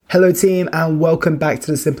Hello team and welcome back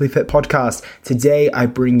to the Simply Fit podcast. Today I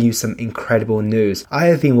bring you some incredible news. I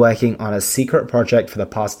have been working on a secret project for the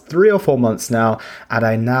past 3 or 4 months now, and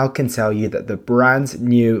I now can tell you that the brand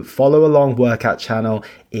new follow along workout channel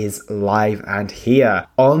is live and here.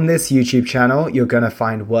 On this YouTube channel, you're going to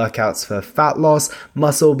find workouts for fat loss,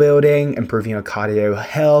 muscle building, improving your cardio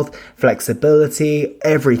health, flexibility,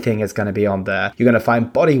 everything is going to be on there. You're going to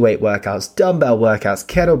find body weight workouts, dumbbell workouts,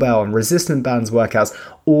 kettlebell and resistant bands workouts,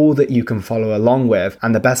 all that you can follow along with.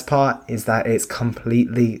 And the best part is that it's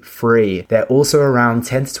completely free. They're also around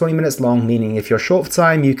 10 to 20 minutes long, meaning if you're short for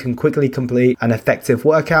time, you can quickly complete an effective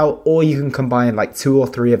workout, or you can combine like 2 or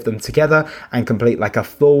 3 of them together and complete like a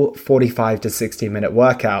full 45 to 60 minute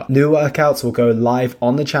workout. New workouts will go live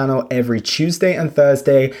on the channel every Tuesday and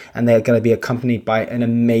Thursday, and they're going to be accompanied by an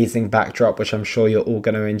amazing backdrop, which I'm sure you're all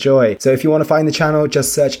going to enjoy. So if you want to find the channel,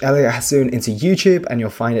 just search Elliot Hassoun into YouTube and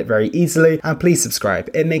you'll find it very easily. And please subscribe.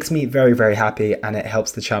 It makes me very, very happy and it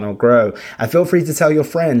helps the channel grow. And feel free to tell your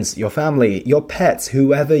friends, your family, your pets,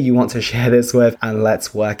 whoever you want to share this with, and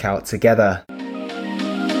let's work out together.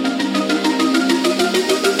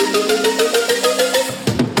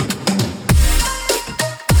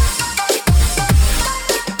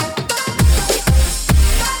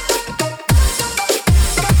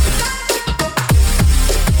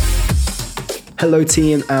 Hello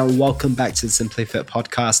team and welcome back to the Simply Fit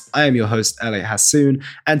podcast. I am your host, Elliot Hassoun,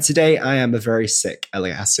 and today I am a very sick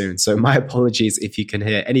Elliot Hassoun. So my apologies if you can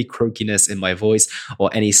hear any croakiness in my voice or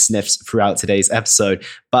any sniffs throughout today's episode.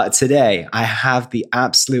 But today I have the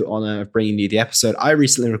absolute honor of bringing you the episode I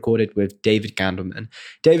recently recorded with David Gandelman.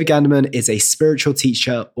 David Gandelman is a spiritual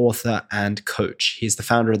teacher, author, and coach. He's the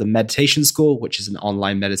founder of the Meditation School, which is an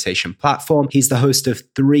online meditation platform. He's the host of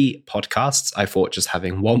 3 podcasts. I thought just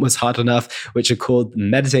having one was hard enough, which are called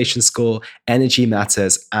Meditation School, Energy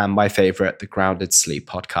Matters, and my favorite, the Grounded Sleep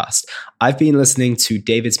podcast. I've been listening to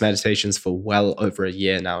David's meditations for well over a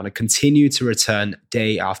year now, and I continue to return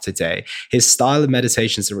day after day. His style of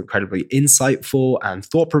meditations are incredibly insightful and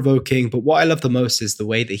thought-provoking, but what I love the most is the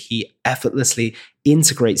way that he effortlessly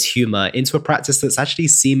integrates humor into a practice that's actually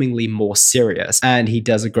seemingly more serious. And he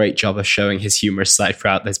does a great job of showing his humorous side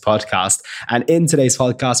throughout this podcast. And in today's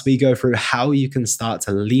podcast, we go through how you can start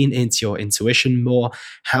to lean into your intuition more,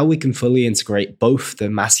 how we can fully integrate both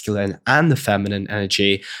the masculine and the feminine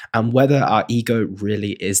energy, and whether our ego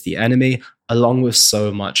really is the enemy, along with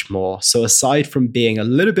so much more. So aside from being a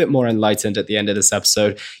little bit more enlightened at the end of this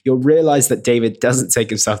episode, you'll realize that David doesn't take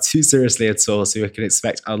himself too seriously at all, so you can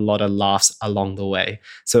expect a lot of laughs along the way.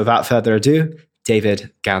 So without further ado,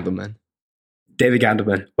 David Gandelman. David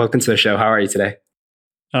Gandelman, welcome to the show. How are you today?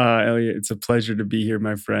 Elliot, it's a pleasure to be here,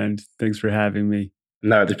 my friend. Thanks for having me.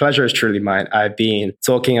 No, the pleasure is truly mine. I've been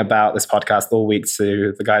talking about this podcast all week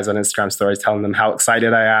to the guys on Instagram stories, telling them how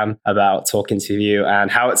excited I am about talking to you and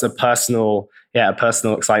how it's a personal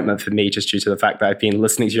excitement for me, just due to the fact that I've been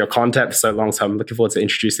listening to your content for so long. So I'm looking forward to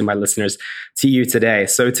introducing my listeners to you today.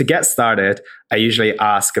 So to get started, I usually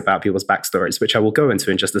ask about people's backstories, which I will go into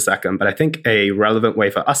in just a second. But I think a relevant way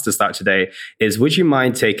for us to start today is, would you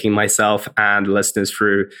mind taking myself and listeners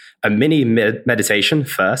through a mini meditation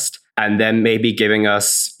first, and then maybe giving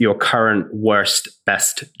us your current worst,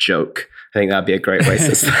 best joke? I think that'd be a great way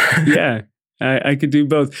to start. Yeah, I could do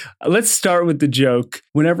both. Let's start with the joke.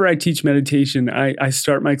 Whenever I teach meditation, I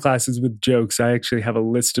start my classes with jokes. I actually have a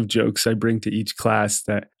list of jokes I bring to each class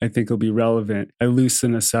that I think will be relevant. I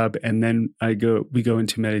loosen us up, and then we go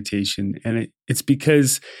into meditation. And it's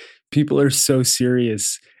because people are so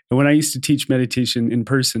serious. And when I used to teach meditation in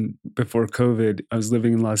person before COVID, I was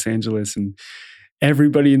living in Los Angeles, and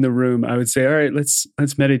everybody in the room, I would say, all right, let's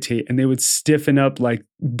meditate. And they would stiffen up like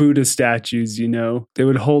Buddha statues, you know. They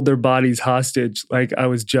would hold their bodies hostage like I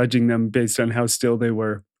was judging them based on how still they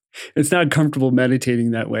were. It's not comfortable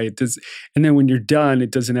meditating that way. And then when you're done,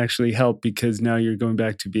 it doesn't actually help, because now you're going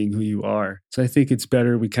back to being who you are. So I think it's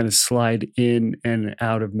better we kind of slide in and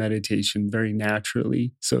out of meditation very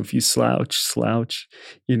naturally. So if you slouch,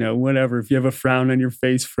 you know, whatever. If you have a frown on your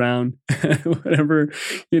face, frown, whatever,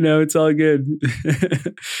 you know, it's all good.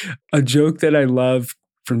 A joke that I love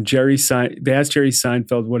from they asked Jerry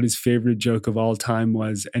Seinfeld what his favorite joke of all time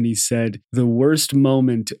was. And he said, the worst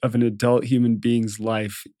moment of an adult human being's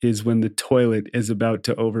life is when the toilet is about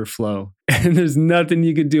to overflow. And there's nothing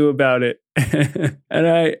you can do about it. And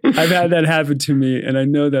I've had that happen to me, and I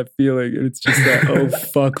know that feeling. And it's just that, oh,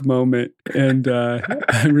 fuck moment. And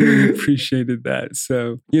I really appreciated that.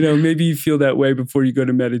 So, you know, maybe you feel that way before you go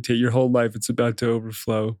to meditate. Your whole life, it's about to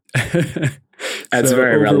overflow. That's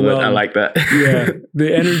very relevant. I like that. Yeah.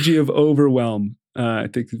 The energy of overwhelm, I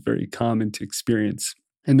think, is very common to experience.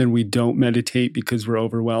 And then we don't meditate because we're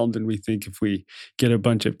overwhelmed and we think if we get a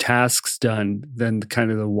bunch of tasks done, then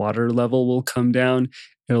kind of the water level will come down.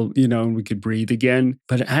 It'll, and we could breathe again.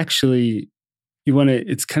 But actually,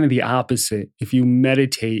 it's kind of the opposite. If you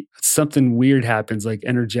meditate, something weird happens, like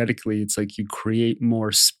energetically. It's like you create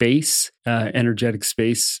more space, energetic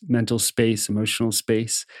space, mental space, emotional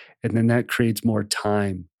space. And then that creates more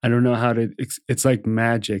time. I don't know how to, it's like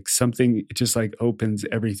magic. Something, it just like opens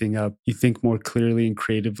everything up. You think more clearly and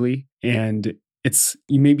creatively. And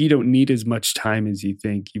maybe you don't need as much time as you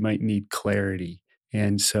think. You might need clarity.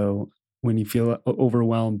 And so when you feel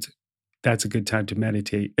overwhelmed, that's a good time to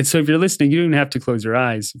meditate. And so if you're listening, you don't even have to close your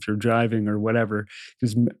eyes if you're driving or whatever.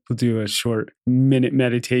 We'll do a short minute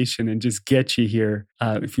meditation and just get you here.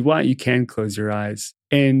 If you want, you can close your eyes.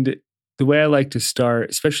 And the way I like to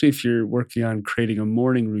start, especially if you're working on creating a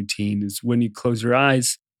morning routine, is when you close your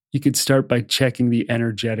eyes, you could start by checking the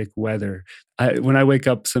energetic weather. When I wake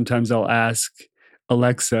up, sometimes I'll ask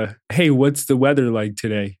Alexa, hey, what's the weather like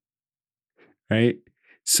today? Right?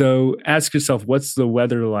 So ask yourself, what's the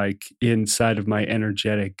weather like inside of my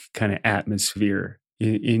energetic kind of atmosphere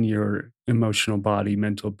in your emotional body,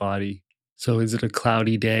 mental body? So is it a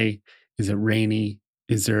cloudy day? Is it rainy?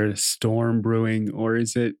 Is there a storm brewing, or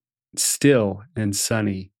is it still and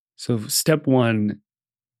sunny? So step one,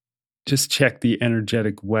 just check the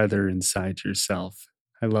energetic weather inside yourself.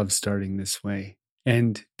 I love starting this way.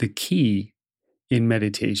 And the key in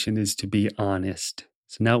meditation is to be honest.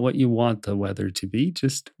 So not what you want the weather to be,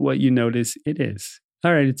 just what you notice it is.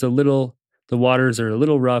 All right, the waters are a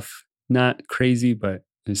little rough, not crazy, but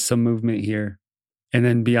there's some movement here. And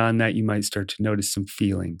then beyond that, you might start to notice some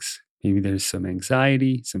feelings. Maybe there's some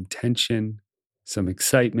anxiety, some tension, some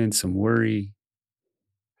excitement, some worry,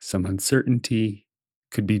 some uncertainty,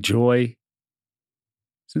 could be joy.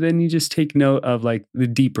 So then you just take note of like the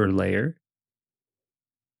deeper layer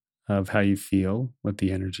of how you feel, what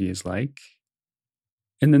the energy is like.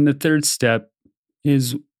 And then the third step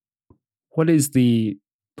is, what is the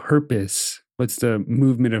purpose? What's the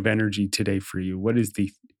movement of energy today for you? What is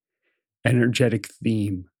the energetic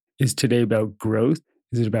theme? Is today about growth?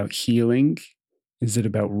 Is it about healing? Is it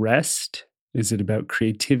about rest? Is it about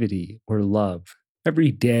creativity or love?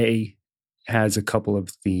 Every day has a couple of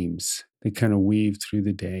themes. They kind of weave through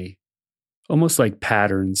the day, almost like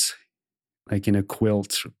patterns, like in a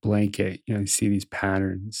quilt or blanket. You see these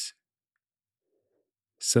patterns.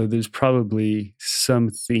 So there's probably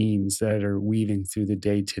some themes that are weaving through the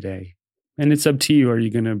day today. And it's up to you. Are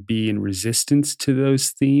you going to be in resistance to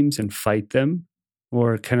those themes and fight them?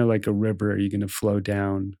 Or kind of like a river, are you going to flow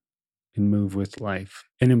down and move with life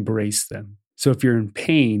and embrace them? So if you're in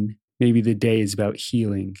pain, maybe the day is about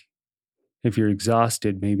healing. If you're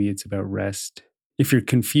exhausted, maybe it's about rest. If you're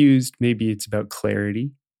confused, maybe it's about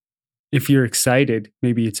clarity. If you're excited,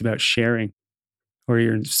 maybe it's about sharing. Or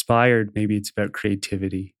you're inspired, maybe it's about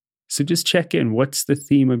creativity. So just check in. What's the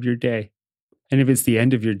theme of your day? And if it's the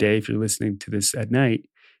end of your day, if you're listening to this at night,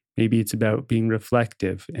 maybe it's about being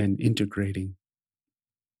reflective and integrating.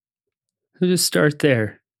 So just start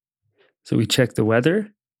there. So we check the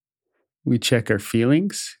weather, we check our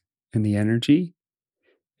feelings and the energy,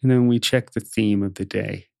 and then we check the theme of the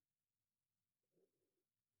day.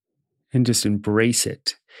 And just embrace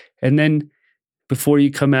it. And then before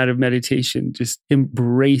you come out of meditation, just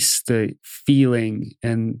embrace the feeling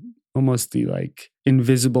and almost the like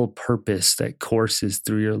invisible purpose that courses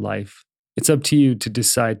through your life. It's up to you to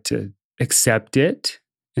decide to accept it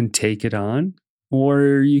and take it on,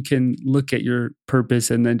 or you can look at your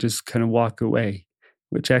purpose and then just kind of walk away,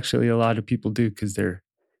 which actually a lot of people do because they're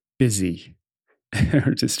busy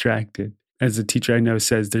or distracted. As a teacher I know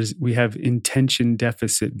says, we have intention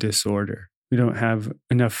deficit disorder. We don't have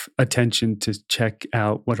enough attention to check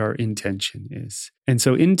out what our intention is. And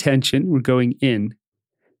so intention, we're going in.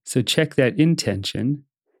 So check that intention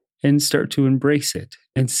and start to embrace it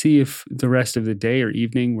and see if the rest of the day or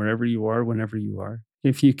evening, wherever you are, whenever you are,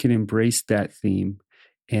 if you can embrace that theme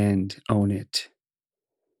and own it.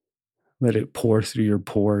 Let it pour through your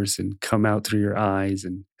pores and come out through your eyes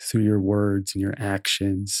and through your words and your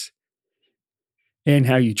actions. And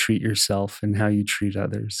how you treat yourself and how you treat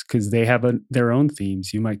others, because they have their own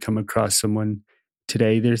themes. You might come across someone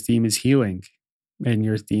today, their theme is healing, and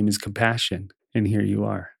your theme is compassion, and here you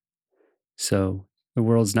are. So the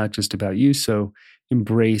world's not just about you, so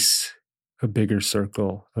embrace a bigger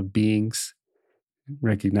circle of beings,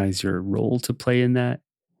 recognize your role to play in that,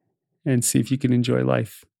 and see if you can enjoy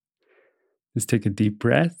life. Just take a deep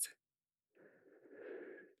breath.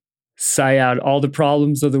 Sigh out all the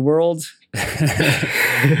problems of the world.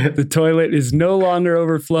 The toilet is no longer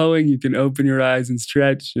overflowing. You can open your eyes and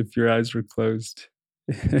stretch if your eyes were closed.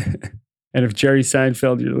 And if Jerry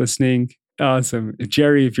Seinfeld, you're listening, awesome.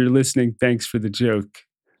 Jerry, if you're listening, thanks for the joke.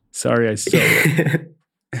 Sorry I stole it.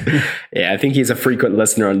 Yeah, I think he's a frequent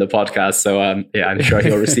listener on the podcast, so yeah, I'm sure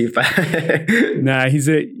he'll receive that. Nah, he's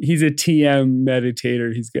a TM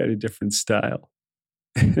meditator. He's got a different style.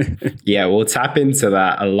 Yeah, we'll tap into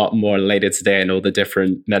that a lot more later today and all the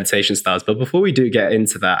different meditation styles. But before we do get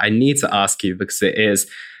into that, I need to ask you, because it is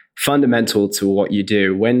fundamental to what you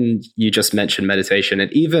do. When you just mentioned meditation,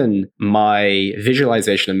 and even my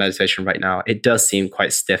visualization of meditation right now, it does seem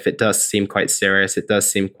quite stiff. It does seem quite serious. It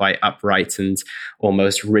does seem quite upright and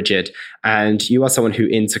almost rigid. And you are someone who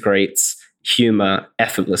integrates humor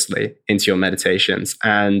effortlessly into your meditations.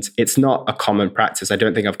 And it's not a common practice. I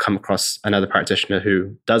don't think I've come across another practitioner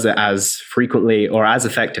who does it as frequently or as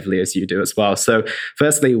effectively as you do as well. So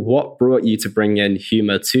firstly, what brought you to bring in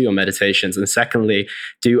humor to your meditations? And secondly,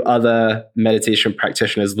 do other meditation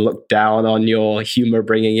practitioners look down on your humor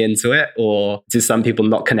bringing into it? Or do some people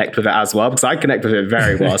not connect with it as well? Because I connect with it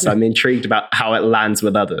very well. So I'm intrigued about how it lands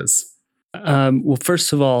with others. Well,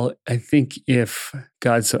 first of all, I think if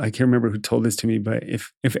I can't remember who told this to me, but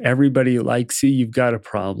if everybody likes you, you've got a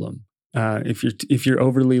problem. If you're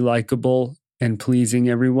overly likable and pleasing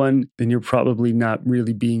everyone, then you're probably not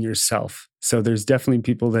really being yourself. So there's definitely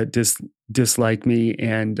people that dislike me,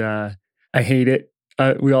 and I hate it.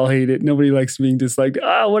 We all hate it. Nobody likes being disliked.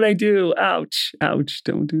 What I do? Ouch, ouch!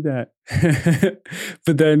 Don't do that.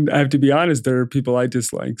 But then I have to be honest. There are people I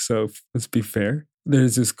dislike. So let's be fair.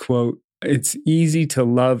 There's this quote. It's easy to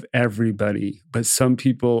love everybody, but some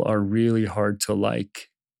people are really hard to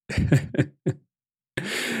like.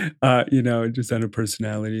 Just on a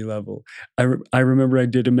personality level. I remember I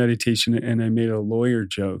did a meditation and I made a lawyer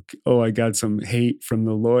joke. Oh, I got some hate from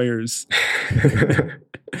the lawyers.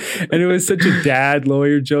 And it was such a dad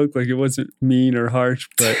lawyer joke. Like, it wasn't mean or harsh,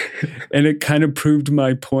 and it kind of proved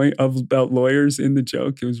my point about lawyers in the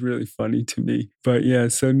joke. It was really funny to me. But yeah,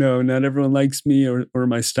 so no, not everyone likes me or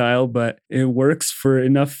my style, but it works for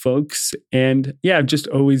enough folks. And yeah, I've just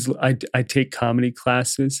always, I take comedy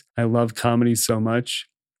classes. I love comedy so much.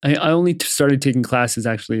 I only started taking classes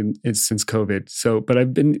actually since COVID. But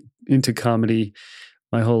I've been into comedy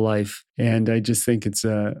my whole life. And I just think it's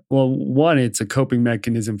it's a coping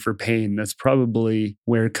mechanism for pain. That's probably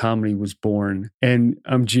where comedy was born. And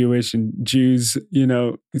I'm Jewish, and Jews,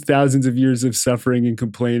 thousands of years of suffering and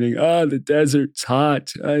complaining. Oh, the desert's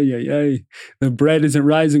hot. Ay, ay, ay. The bread isn't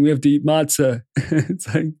rising. We have to eat matzah.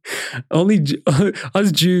 It's like only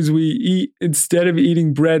us Jews, we eat, instead of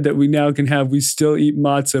eating bread that we now can have, we still eat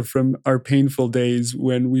matzah from our painful days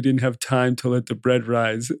when we didn't have time to let the bread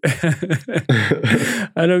rise.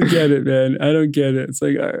 I don't get it, man. I don't get it. It's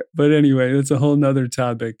like, all right. But anyway, that's a whole nother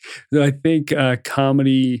topic. So I think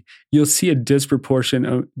comedy, you'll see a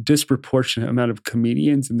disproportionate amount of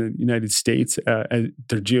comedians in the United States.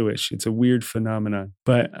 They're Jewish. It's a weird phenomenon.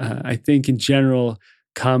 But I think in general,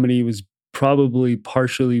 comedy was probably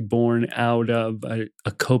partially born out of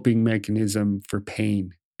a coping mechanism for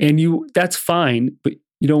pain. And that's fine, but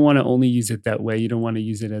you don't want to only use it that way. You don't want to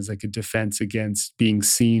use it as like a defense against being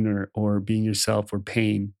seen or being yourself or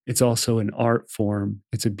pain. It's also an art form.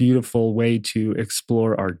 It's a beautiful way to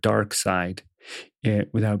explore our dark side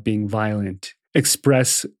without being violent.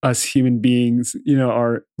 Express us human beings,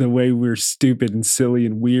 the way we're stupid and silly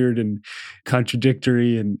and weird and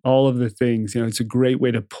contradictory and all of the things. It's a great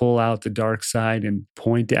way to pull out the dark side and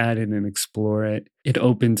point at it and explore it. It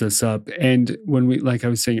opens us up. And when like I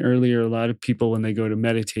was saying earlier, a lot of people, when they go to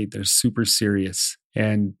meditate, they're super serious.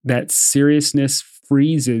 And that seriousness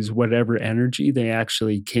freezes whatever energy they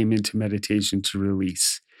actually came into meditation to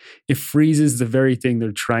release. It freezes the very thing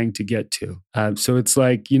they're trying to get to. So it's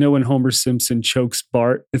like, when Homer Simpson chokes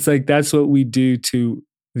Bart, it's like that's what we do to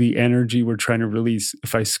the energy we're trying to release.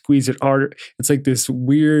 If I squeeze it harder, it's like this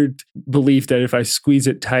weird belief that if I squeeze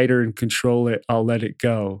it tighter and control it, I'll let it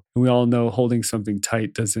go. And we all know holding something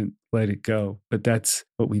tight doesn't let it go, but that's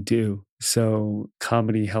what we do. So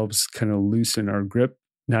comedy helps kind of loosen our grip,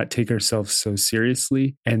 not take ourselves so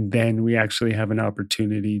seriously. And then we actually have an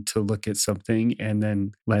opportunity to look at something and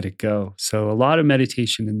then let it go. So a lot of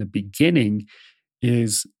meditation in the beginning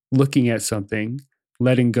is looking at something,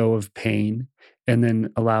 letting go of pain, and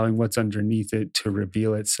then allowing what's underneath it to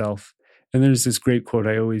reveal itself. And there's this great quote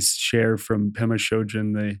I always share from Pema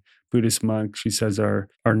Chodron, the Buddhist monk. She says, our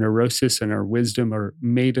neurosis and our wisdom are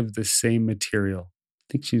made of the same material.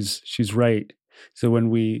 I think she's right. So when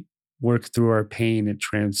we work through our pain, it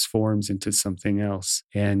transforms into something else.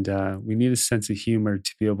 And we need a sense of humor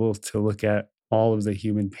to be able to look at all of the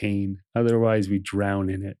human pain. Otherwise, we drown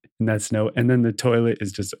in it. And then the toilet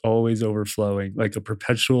is just always overflowing, like a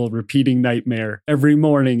perpetual repeating nightmare. Every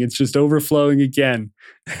morning, it's just overflowing again.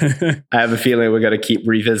 I have a feeling we're going to keep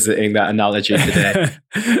revisiting that analogy today.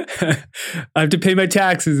 I have to pay my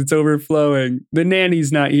taxes. It's overflowing. The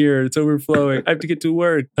nanny's not here. It's overflowing. I have to get to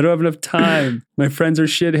work. I don't have enough time. My friends are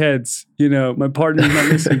shitheads. My partner's not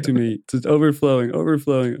listening to me. It's just overflowing.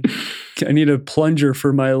 I need a plunger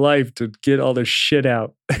for my life to get all this shit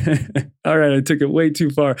out. All right, I took it way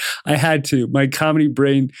too far. I had to. My comedy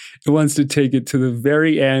brain, it wants to take it to the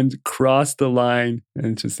very end, cross the line, and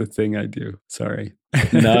it's just a thing I do. Sorry.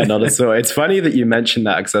 No, not at all. It's funny that you mentioned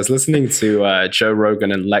that because I was listening to Joe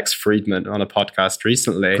Rogan and Lex Friedman on a podcast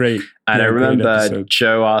recently. Great. And I remember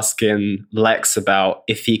Joe asking Lex about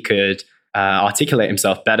if he could articulate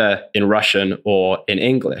himself better in Russian or in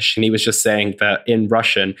English. And he was just saying that in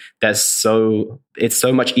Russian, it's so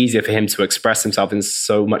much easier for him to express himself in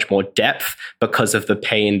so much more depth because of the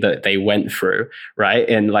pain that they went through, right?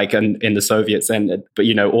 In the Soviets, but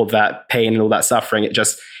all that pain and all that suffering,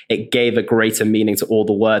 it gave a greater meaning to all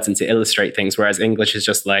the words and to illustrate things. Whereas English is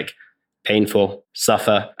just like painful,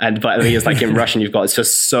 suffer. But at least like in Russian, you've got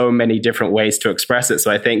just so many different ways to express it.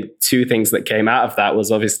 So I think two things that came out of that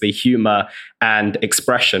was obviously humor and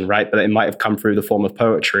expression, right? But it might have come through the form of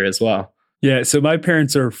poetry as well. Yeah, so my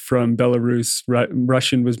parents are from Belarus.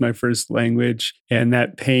 Russian was my first language, and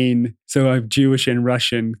that pain, so I'm Jewish and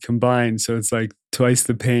Russian combined, so it's like twice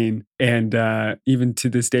the pain. And even to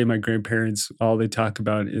this day, my grandparents, all they talk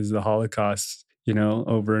about is the Holocaust,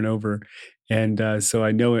 over and over. And so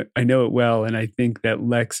I know it well. And I think that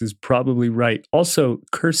Lex is probably right. Also,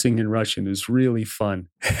 cursing in Russian is really fun.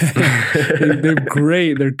 They're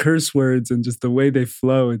great. They're curse words and just the way they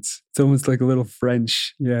flow. It's almost like a little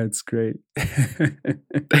French. Yeah, it's great.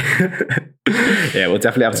 Yeah, we'll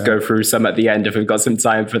definitely have to go through some at the end if we've got some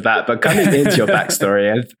time for that. But coming into your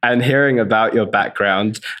backstory and hearing about your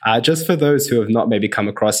background, just for those who have not maybe come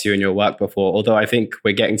across you in your work before, although I think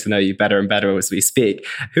we're getting to know you better and better as we speak,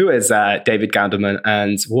 who is David Gandelman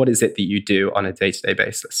and what is it that you do on a day-to-day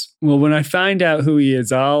basis? Well, when I find out who he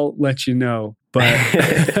is, I'll let you know. But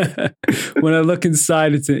when I look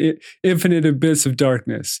inside, it's an infinite abyss of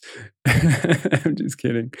darkness. I'm just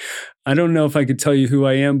kidding. I don't know if I could tell you who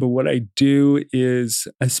I am, but what I do is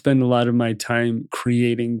I spend a lot of my time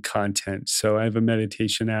creating content. So I have a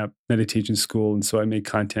meditation app, meditation school. And so I make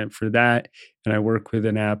content for that. And I work with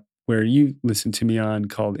an app where you listen to me on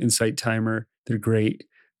called Insight Timer. They're great.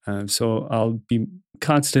 So I'll be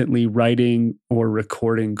constantly writing or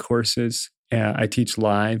recording courses. I teach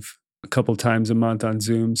live a couple times a month on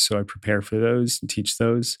Zoom. So I prepare for those and teach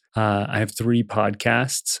those. I have 3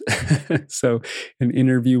 podcasts. So an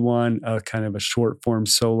interview one, a kind of a short form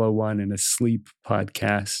solo one, and a sleep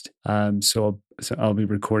podcast. So I'll be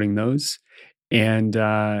recording those. And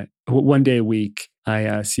one day a week,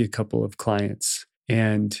 I see a couple of clients.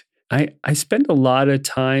 And I spend a lot of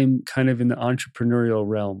time kind of in the entrepreneurial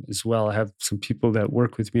realm as well. I have some people that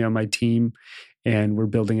work with me on my team, and we're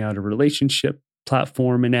building out a relationship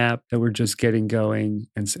platform and app that we're just getting going,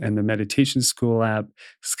 and the meditation school app.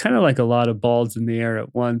 It's kind of like a lot of balls in the air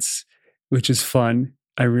at once, which is fun.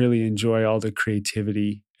 I really enjoy all the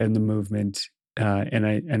creativity and the movement.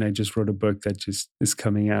 And I just wrote a book that just is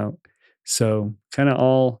coming out. So kind of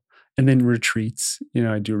all, and then retreats.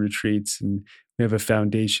 I do retreats, and we have a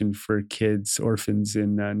foundation for kids, orphans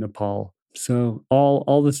in Nepal. So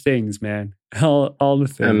all the things, man. All the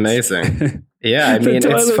things. Amazing. Yeah, I mean,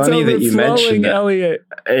 it's funny that you mentioned that. Elliot.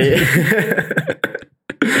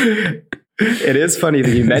 It is funny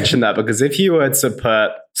that you mentioned that, because if you were to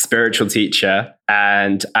put spiritual teacher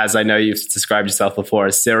and, as I know you've described yourself before,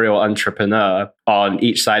 a serial entrepreneur on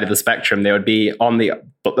each side of the spectrum, they would be on the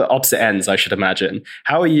opposite ends, I should imagine.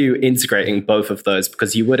 How are you integrating both of those?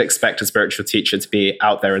 Because you would expect a spiritual teacher to be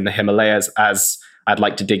out there in the Himalayas, as I'd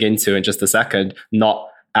like to dig into in just a second, not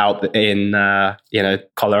out in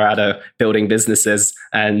Colorado building businesses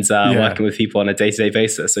and working with people on a day-to-day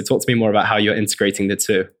basis. So talk to me more about how you're integrating the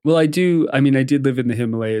two. Well, I do. I mean, I did live in the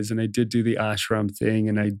Himalayas, and I did do the ashram thing,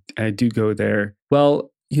 and I do go there.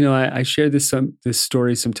 Well, I share this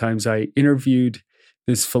story sometimes. I interviewed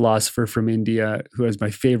this philosopher from India who has my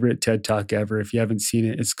favorite TED Talk ever. If you haven't seen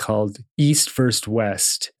it, it's called East vs.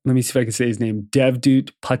 West. Let me see if I can say his name.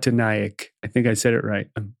 Devdutt Pattanaik. I think I said it right.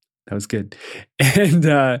 That was good.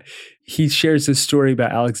 And he shares this story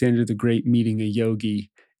about Alexander the Great meeting a yogi.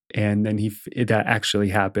 And then that actually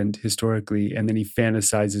happened historically. And then he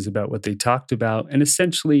fantasizes about what they talked about. And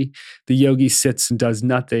essentially, the yogi sits and does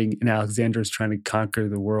nothing. And Alexander is trying to conquer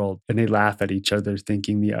the world. And they laugh at each other,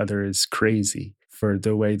 thinking the other is crazy. for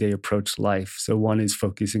the way they approach life. So one is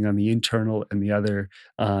focusing on the internal and the other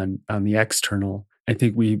on the external. I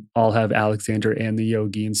think we all have Alexander and the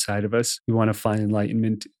yogi inside of us. We want to find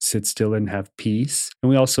enlightenment, sit still and have peace. And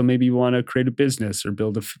we also maybe want to create a business or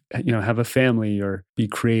have a family or be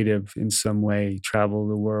creative in some way, travel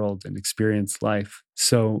the world and experience life.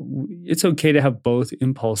 So it's okay to have both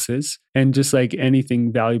impulses. And just like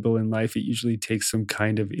anything valuable in life, it usually takes some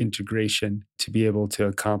kind of integration to be able to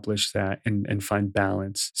accomplish that and find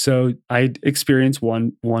balance. So I experience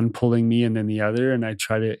one pulling me and then the other, and I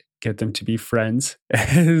try to get them to be friends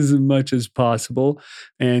as much as possible.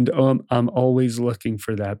 And I'm always looking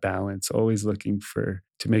for that balance, always looking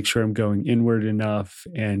to make sure I'm going inward enough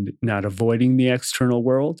and not avoiding the external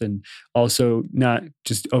world, and also not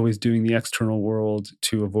just always doing the external world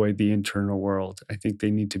to avoid the internal world. I think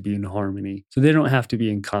they need to be in harmony. So they don't have to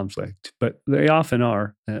be in conflict, but they often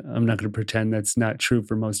are. I'm not going to pretend that's not true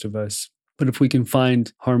for most of us. But if we can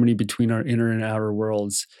find harmony between our inner and outer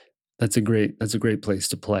worlds, that's a great place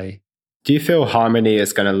to play. Do you feel harmony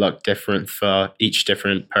is going to look different for each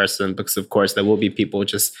different person? Because, of course, there will be people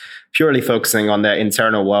just purely focusing on their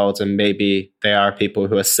internal world, and maybe they are people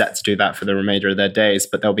who are set to do that for the remainder of their days,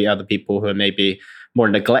 but there'll be other people who are maybe more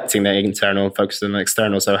neglecting their internal and focusing on the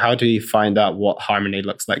external. So how do you find out what harmony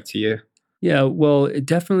looks like to you? Yeah, well, it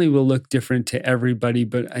definitely will look different to everybody,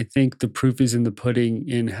 but I think the proof is in the pudding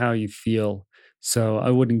in how you feel. So I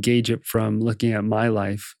wouldn't gauge it from looking at my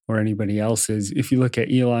life or anybody else's. If you look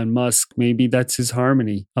at Elon Musk, maybe that's his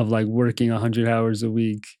harmony of like working 100 hours a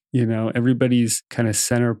week. Everybody's kind of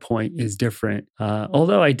center point is different,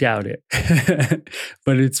 although I doubt it.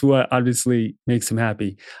 But it's what obviously makes him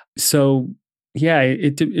happy. So yeah,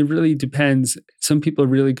 it really depends. Some people are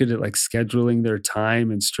really good at like scheduling their time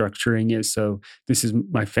and structuring it. So this is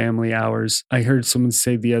my family hours. I heard someone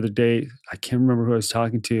say the other day, I can't remember who I was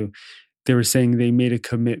talking to, they were saying they made a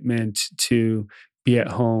commitment to be at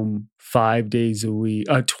home 5 days a week,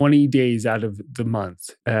 20 days out of the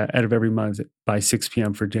month, out of every month by 6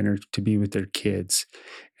 p.m. for dinner to be with their kids.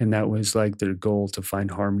 And that was like their goal, to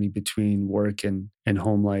find harmony between work and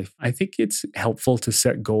home life. I think it's helpful to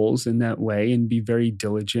set goals in that way and be very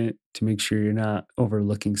diligent to make sure you're not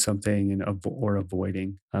overlooking something or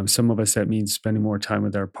avoiding. Some of us, that means spending more time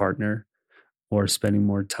with our partner, or spending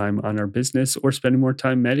more time on our business, or spending more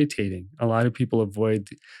time meditating. A lot of people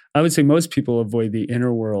I would say most people avoid the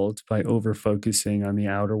inner world by over-focusing on the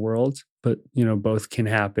outer world, but both can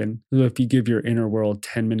happen. So if you give your inner world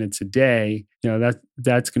 10 minutes a day,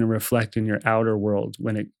 that's going to reflect in your outer world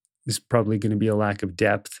when it is probably going to be a lack of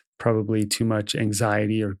depth, probably too much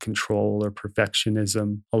anxiety or control or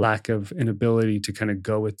perfectionism, a lack of an ability to kind of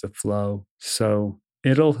go with the flow. So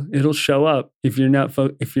it'll show up if you're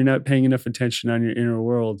not paying enough attention on your inner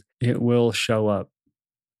world. It will show up.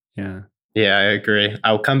 Yeah. Yeah, I agree.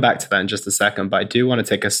 I'll come back to that in just a second, but I do want to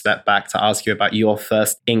take a step back to ask you about your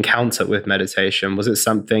first encounter with meditation. Was it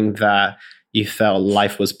something that you felt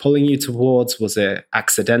life was pulling you towards? Was it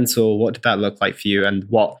accidental? What did that look like for you? And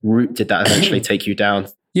what route did that eventually take you down?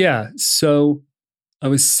 Yeah. So I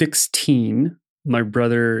was 16. My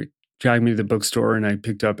brother dragged me to the bookstore and I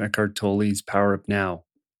picked up Eckhart Tolle's Power Up Now.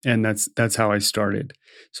 And that's how I started.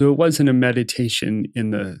 So it wasn't a meditation in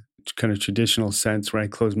the kind of traditional sense where I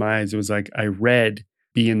closed my eyes. It was like I read,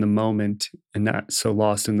 be in the moment and not so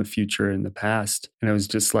lost in the future and the past. And it was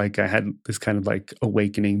just like I had this kind of like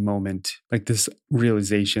awakening moment, like this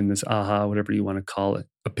realization, this aha, whatever you want to call it,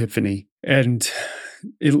 epiphany. And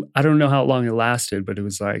I don't know how long it lasted, but it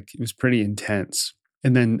was pretty intense.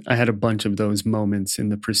 And then I had a bunch of those moments in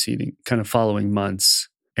the preceding kind of following months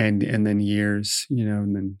and then years,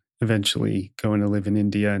 and then eventually going to live in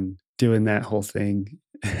India and doing that whole thing,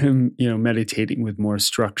 meditating with more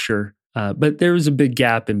structure. But there was a big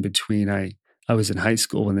gap in between. I was in high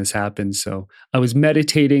school when this happened. So I was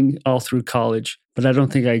meditating all through college, but I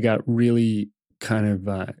don't think I got really kind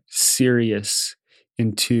of serious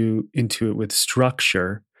into it with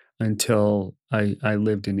structure until I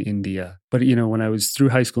lived in India. But, when I was through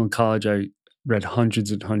high school and college, I read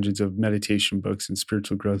hundreds and hundreds of meditation books and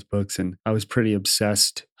spiritual growth books, and I was pretty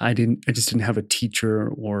obsessed. I just didn't have a teacher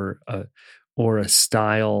or a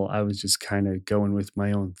style. I was just kind of going with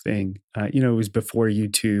my own thing. It was before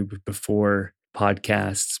YouTube, before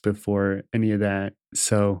podcasts, before any of that.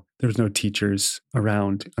 So there was no teachers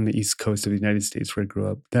around on the East Coast of the United States where I grew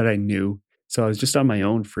up that I knew. So I was just on my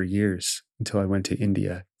own for years until I went to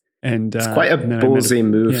India. And it's quite a ballsy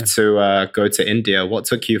move to go to India. What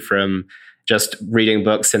took you from just reading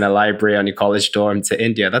books in a library on your college dorm to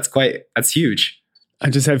India? That's huge.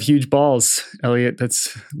 I just have huge balls, Elliot.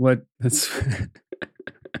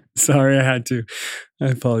 Sorry, I had to. I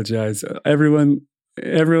apologize. Everyone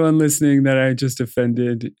everyone listening that I just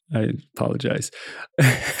offended, I apologize.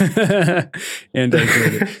 And I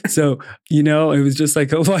did it. So, it was just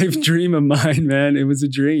like a life dream of mine, man. It was a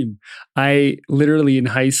dream. I literally in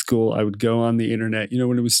high school, I would go on the internet,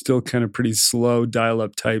 when it was still kind of pretty slow dial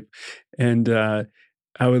up type. And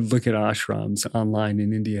I would look at ashrams online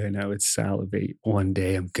in India and I would salivate. One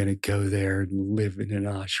day I'm going to go there and live in an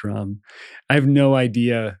ashram. I have no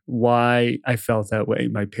idea why I felt that way.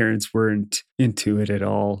 My parents weren't into it at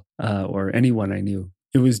all, or anyone I knew.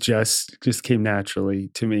 It was just came naturally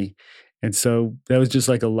to me. And so that was just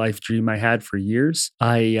like a life dream I had for years.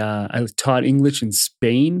 I taught English in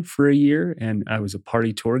Spain for a year, and I was a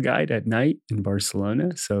party tour guide at night in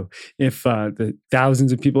Barcelona. So if the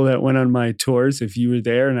thousands of people that went on my tours, if you were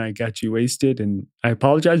there and I got you wasted, and I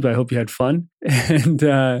apologize, but I hope you had fun. And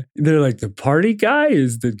they're like, the party guy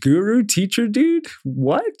is the guru teacher dude?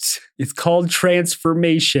 What? It's called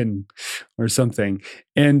transformation or something.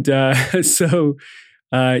 And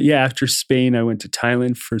after Spain, I went to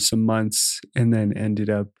Thailand for some months and then ended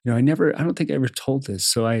up, I don't think I ever told this.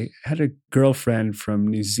 So I had a girlfriend from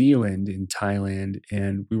New Zealand in Thailand,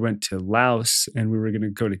 and we went to Laos and we were going to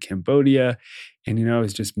go to Cambodia. And, I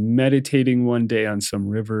was just meditating one day on some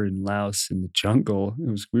river in Laos in the jungle.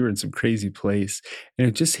 We were in some crazy place, and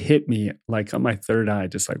it just hit me like on my third eye,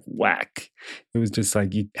 just like whack. It was just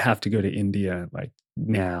like, you have to go to India like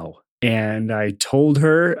now. And I told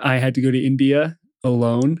her I had to go to India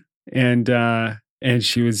alone, and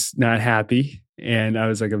she was not happy, and I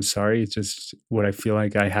was like, I'm sorry, it's just what I feel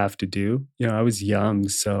like I have to do. I was young,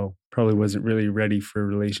 so probably wasn't really ready for a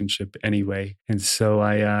relationship anyway. And so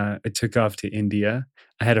I took off to India.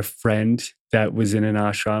 I had a friend that was in an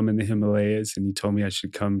ashram in the Himalayas, and he told me I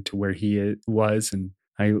should come to where he was. And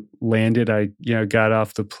I landed, I got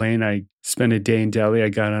off the plane. I spent a day in Delhi. I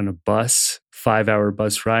got on a bus, 5-hour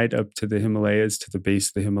bus ride up to the Himalayas, to the base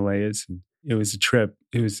of the Himalayas. And it was a trip.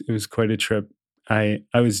 It was quite a trip. I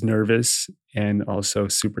was nervous and also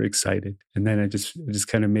super excited. And then I just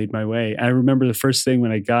kind of made my way. I remember the first thing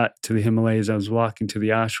when I got to the Himalayas, I was walking to the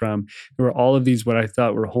ashram. There were all of these, what I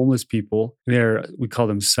thought were homeless people. We call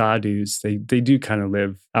them sadhus. They do kind of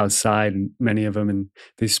live outside, and many of them, and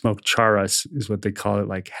they smoke charas, is what they call it,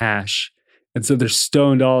 like hash. And so they're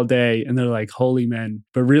stoned all day and they're like holy men,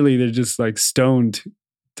 but really they're just like stoned,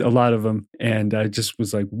 a lot of them. And I just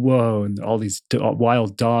was like, whoa, and all these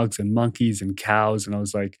wild dogs and monkeys and cows. And I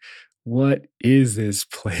was like, what is this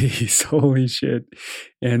place? Holy shit.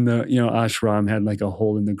 And the, ashram had like a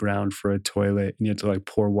hole in the ground for a toilet, and you had to like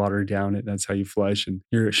pour water down it. That's how you flush. And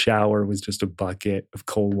your shower was just a bucket of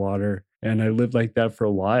cold water. And I lived like that for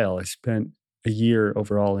a while. I spent a year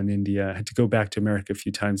overall in India. I had to go back to America a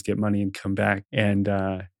few times, get money and come back. And,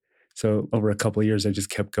 so over a couple of years, I just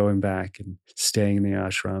kept going back and staying in the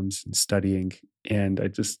ashrams and studying. And I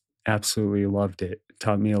just absolutely loved it. It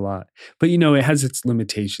taught me a lot. But, it has its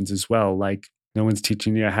limitations as well. Like no one's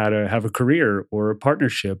teaching you how to have a career or a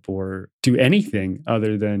partnership or do anything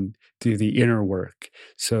other than do the inner work.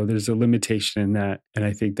 So there's a limitation in that. And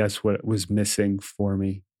I think that's what was missing for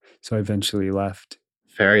me. So I eventually left.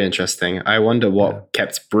 Very interesting. I wonder what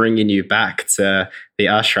kept bringing you back to the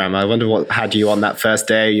ashram. I wonder what had you on that first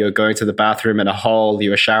day. You were going to the bathroom in a hole. You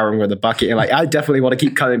were showering with a bucket. You're like, I definitely want to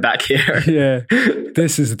keep coming back here. Yeah,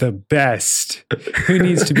 this is the best. Who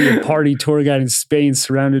needs to be a party tour guide in Spain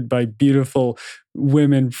surrounded by beautiful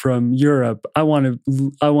women from Europe? I want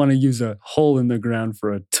to use a hole in the ground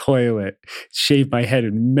for a toilet, shave my head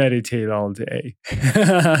and meditate all day.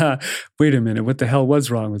 Wait a minute, what the hell was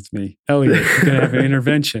wrong with me? Elliot, you're going to have an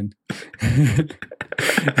intervention. I'm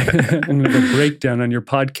going to have a breakdown on your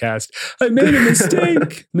podcast. I made a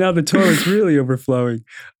mistake. Now the toilet's really overflowing.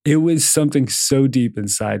 It was something so deep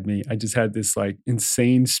inside me. I just had this like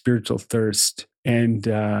insane spiritual thirst, and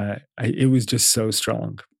it was just so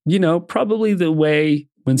strong. Probably the way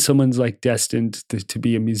when someone's like destined to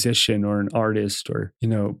be a musician or an artist or,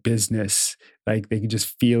 business, like they can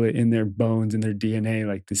just feel it in their bones, in their DNA,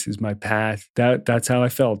 like this is my path. That's how I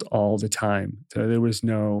felt all the time. So there was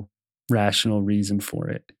no rational reason for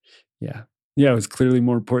it. Yeah. Yeah, it was clearly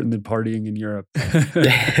more important than partying in Europe,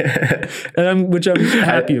 which I'm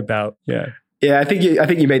happy about. Yeah. Yeah, I think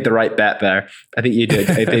you made the right bet there. I think you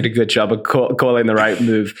did. I did a good job of calling the right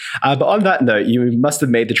move. But on that note, you must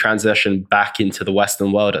have made the transition back into the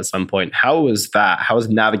Western world at some point. How was that? How was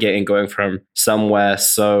navigating going from somewhere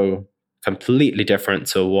so completely different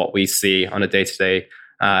to what we see on a day-to-day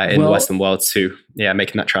in the Western world to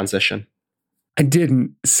making that transition? I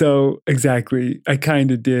didn't. So exactly, I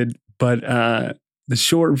kind of did, but the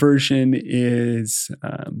short version is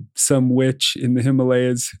some witch in the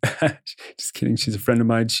Himalayas. Just kidding. She's a friend of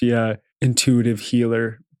mine. She intuitive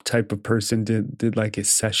healer type of person did like a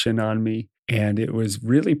session on me. And it was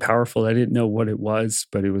really powerful. I didn't know what it was,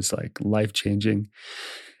 but it was like life-changing.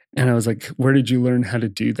 And I was like, where did you learn how to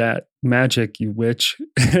do that magic, you witch?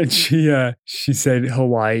 And she said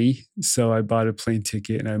Hawaii. So I bought a plane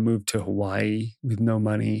ticket and I moved to Hawaii with no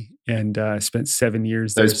money and spent 7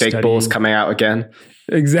 years there Those big studying. balls coming out again.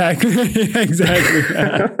 Exactly. Exactly.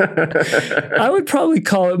 I would probably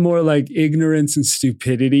call it more like ignorance and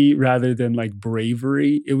stupidity rather than like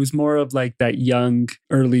bravery. It was more of like that young,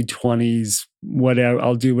 early 20s, whatever,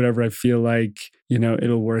 I'll do whatever I feel like,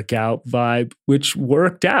 it'll work out vibe, which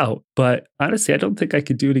worked out. But honestly, I don't think I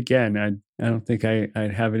could do it again. I don't think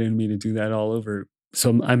I'd have it in me to do that all over.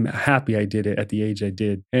 So I'm happy I did it at the age I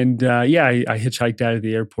did. And I hitchhiked out of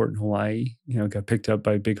the airport in Hawaii, got picked up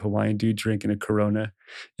by a big Hawaiian dude drinking a Corona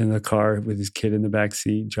in the car with his kid in the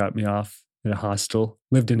backseat, dropped me off at a hostel,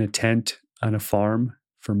 lived in a tent on a farm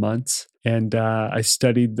for months. And I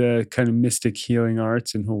studied the kind of mystic healing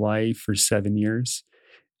arts in Hawaii for 7 years.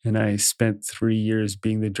 And I spent 3 years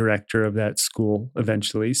being the director of that school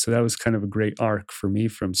eventually. So that was kind of a great arc for me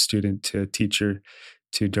from student to teacher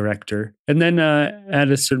to director. And then at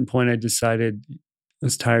a certain point, I decided I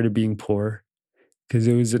was tired of being poor because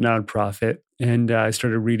it was a nonprofit. And I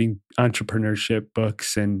started reading entrepreneurship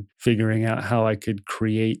books and figuring out how I could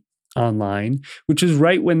create online, which was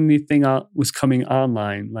right when the thing was coming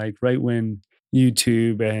online, like right when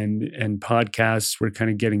YouTube and podcasts were kind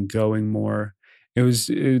of getting going more.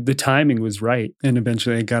 The timing was right. And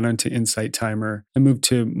eventually I got onto Insight Timer. I moved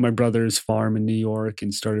to my brother's farm in New York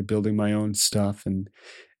and started building my own stuff. And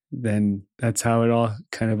then that's how it all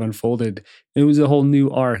kind of unfolded. It was a whole new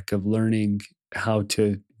arc of learning how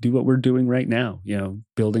to do what we're doing right now,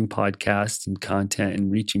 building podcasts and content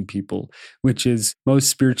and reaching people, which is most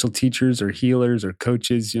spiritual teachers or healers or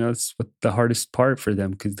coaches, it's what the hardest part for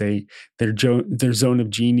them because their zone of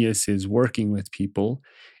genius is working with people.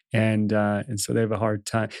 And so they have a hard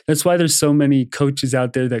time. That's why there's so many coaches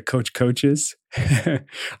out there that coach coaches.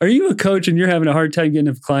 Are you a coach and you're having a hard time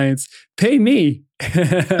getting clients? Pay me.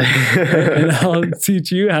 And I'll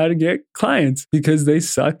teach you how to get clients because they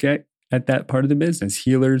suck at that part of the business.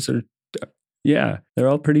 Healers they're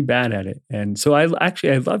all pretty bad at it. And so I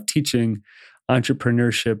love teaching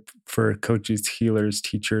entrepreneurship for coaches, healers,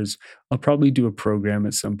 teachers. I'll probably do a program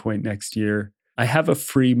at some point next year. I have a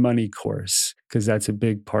free money course because that's a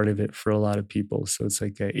big part of it for a lot of people. So it's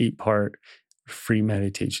like an 8-part free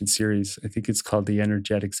meditation series. I think it's called The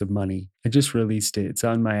Energetics of Money. I just released it. It's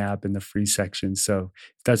on my app in the free section. So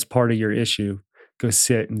if that's part of your issue, go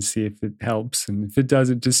sit and see if it helps. And if it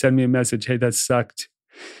doesn't, just send me a message. Hey, that sucked.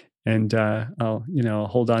 And I'll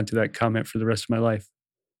hold on to that comment for the rest of my life.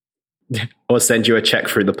 Or send you a check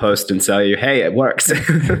through the post and tell you, hey, it works.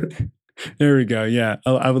 There we go. Yeah.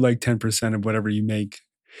 I would like 10% of whatever you make.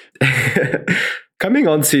 Coming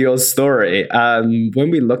on to your story,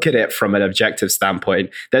 when we look at it from an objective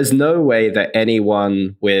standpoint, there's no way that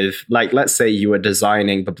anyone with, like, let's say you were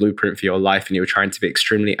designing the blueprint for your life and you were trying to be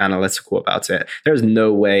extremely analytical about it. There's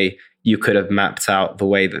no way you could have mapped out the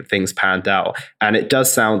way that things panned out. And it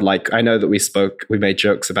does sound like, I know that we made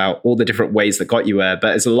jokes about all the different ways that got you there,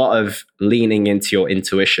 but it's a lot of leaning into your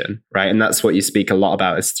intuition, right? And that's what you speak a lot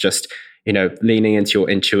about. It's just, leaning into your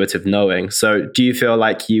intuitive knowing. So do you feel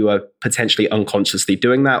like you were potentially unconsciously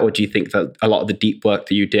doing that? Or do you think that a lot of the deep work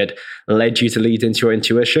that you did led you to lead into your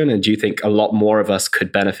intuition? And do you think a lot more of us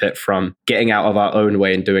could benefit from getting out of our own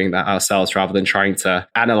way and doing that ourselves rather than trying to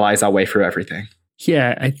analyze our way through everything?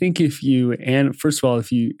 Yeah, I think if you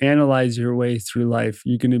analyze your way through life,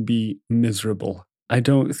 you're going to be miserable. I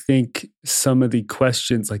don't think some of the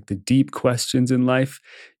questions, like the deep questions in life,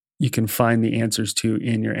 you can find the answers to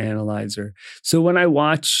in your analyzer. So when I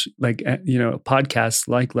watch podcasts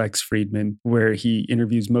like Lex Fridman, where he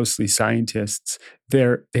interviews mostly scientists,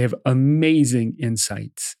 they have amazing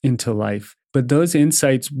insights into life. But those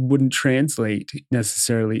insights wouldn't translate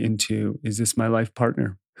necessarily into, is this my life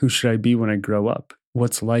partner? Who should I be when I grow up?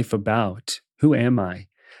 What's life about? Who am I?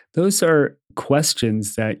 Those are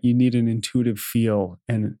questions that you need an intuitive feel,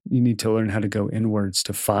 and you need to learn how to go inwards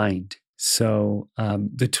to find. So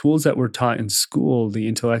the tools that we're taught in school, the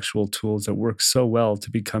intellectual tools that work so well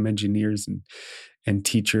to become engineers and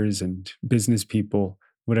teachers and business people,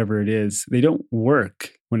 whatever it is, they don't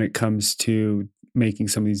work when it comes to making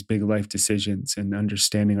some of these big life decisions and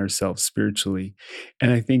understanding ourselves spiritually.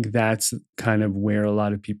 And I think that's kind of where a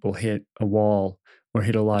lot of people hit a wall or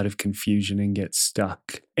hit a lot of confusion and get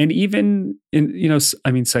stuck. And even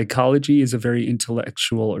psychology is a very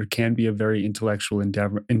intellectual, or can be a very intellectual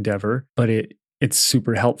endeavor, but it's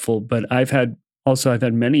super helpful. But I've had also, I've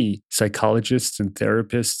had many psychologists and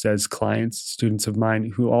therapists as clients, students of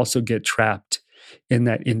mine, who also get trapped in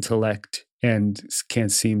that intellect and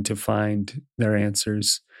can't seem to find their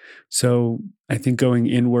answers. So I think going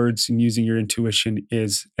inwards and using your intuition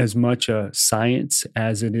is as much a science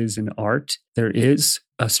as it is an art. There is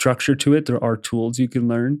a structure to it. There are tools you can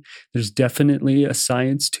learn. There's definitely a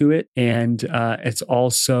science to it. And it's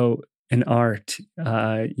also an art.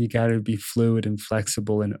 You got to be fluid and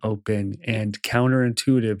flexible and open and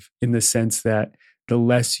counterintuitive in the sense that the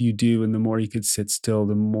less you do and the more you could sit still,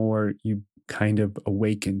 the more you kind of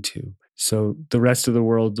awaken to. So the rest of the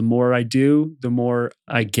world, the more I do, the more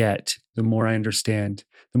I get, the more I understand,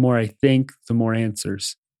 the more I think, the more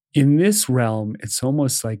answers. In this realm, it's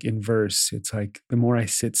almost like inverse. It's like the more I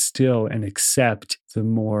sit still and accept, the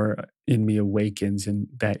more in me awakens and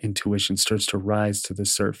that intuition starts to rise to the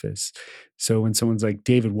surface. So when someone's like,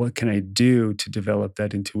 David, what can I do to develop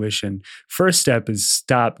that intuition? First step is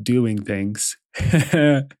stop doing things.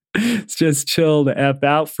 It's just chill the F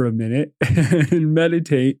out for a minute and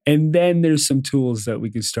meditate. And then there's some tools that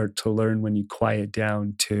we can start to learn when you quiet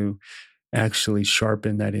down to actually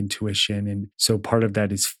sharpen that intuition. And so part of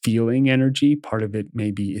that is feeling energy. Part of it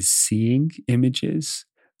maybe is seeing images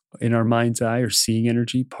in our mind's eye or seeing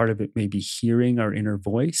energy. Part of it may be hearing our inner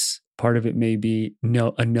voice. Part of it may be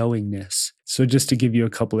a knowingness. So just to give you a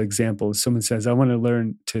couple examples, someone says, I want to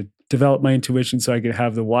learn to develop my intuition so I could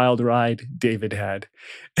have the wild ride David had,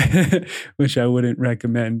 which I wouldn't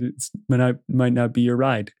recommend. It might not be your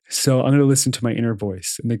ride. So I'm going to listen to my inner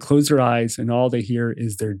voice. And they close their eyes and all they hear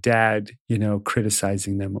is their dad,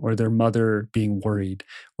 criticizing them, or their mother being worried,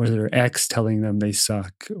 or their ex telling them they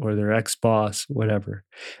suck, or their ex-boss, whatever.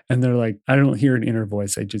 And they're like, I don't hear an inner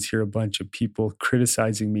voice. I just hear a bunch of people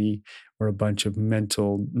criticizing me or a bunch of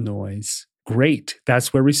mental noise. Great.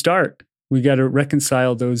 That's where we start. We got to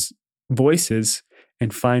reconcile those voices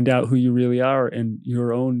and find out who you really are and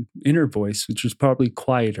your own inner voice, which is probably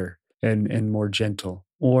quieter and more gentle.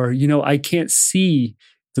 Or, I can't see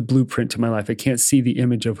the blueprint to my life. I can't see the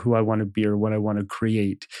image of who I want to be or what I want to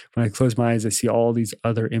create. When I close my eyes, I see all these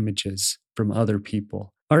other images from other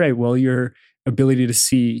people. All right, well, your ability to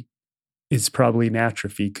see is probably an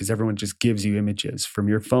atrophy because everyone just gives you images from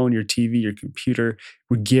your phone, your TV, your computer.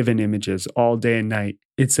 We're given images all day and night.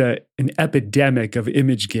 It's an epidemic of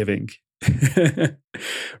image giving,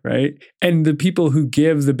 right? And the people who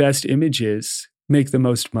give the best images make the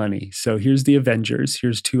most money. So here's the Avengers.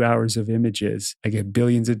 Here's 2 hours of images. I get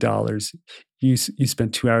billions of dollars. You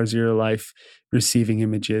spent 2 hours of your life receiving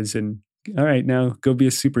images and all right, now go be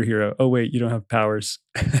a superhero. Oh, wait, you don't have powers.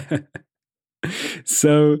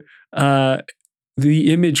 So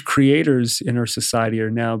the image creators in our society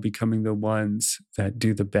are now becoming the ones that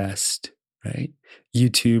do the best, right?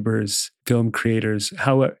 YouTubers, film creators,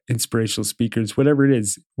 inspirational speakers, whatever it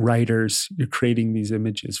is, writers, you're creating these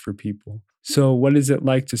images for people. So what is it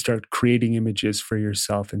like to start creating images for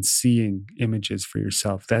yourself and seeing images for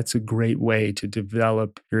yourself? That's a great way to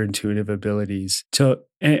develop your intuitive abilities.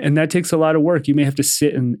 And that takes a lot of work. You may have to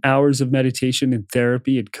sit in hours of meditation and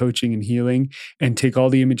therapy and coaching and healing and take all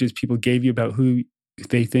the images people gave you about who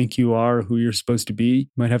they think you are, who you're supposed to be. You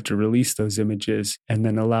might have to release those images and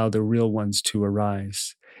then allow the real ones to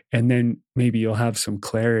arise. And then maybe you'll have some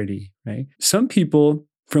clarity, right? Some people,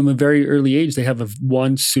 from a very early age, they have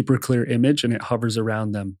one super clear image and it hovers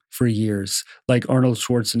around them for years. Like Arnold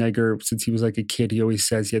Schwarzenegger, since he was like a kid, he always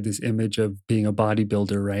says he had this image of being a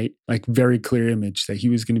bodybuilder, right? Like very clear image that he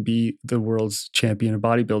was going to be the world's champion of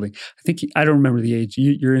bodybuilding. I don't remember the age.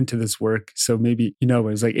 You're into this work. So maybe, it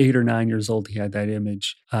was like 8 or 9 years old, he had that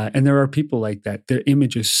image. And there are people like that. Their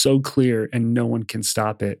image is so clear and no one can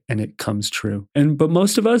stop it and it comes true. But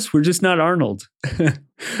most of us, we're just not Arnold.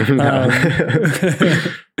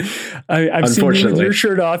 I've seen you with your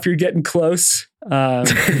shirt off. You're getting close.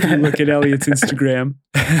 If you look at Elliot's Instagram,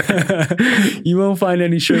 you won't find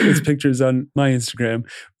any shirtless pictures on my Instagram,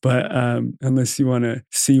 but unless you want to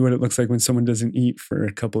see what it looks like when someone doesn't eat for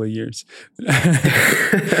a couple of years.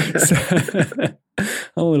 So,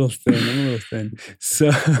 I'm a little thin.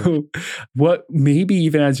 So what, maybe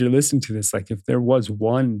even as you're listening to this, like if there was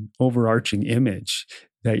one overarching image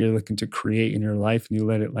that you're looking to create in your life and you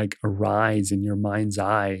let it like arise in your mind's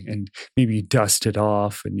eye and maybe you dust it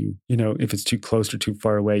off and you if it's too close or too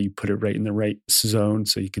far away, you put it right in the right zone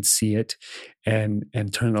so you could see it and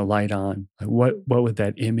turn the light on. Like what would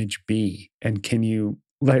that image be? And can you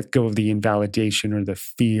let go of the invalidation or the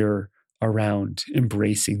fear around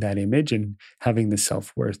embracing that image and having the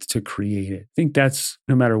self-worth to create it? I think that's,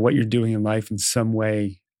 no matter what you're doing in life, in some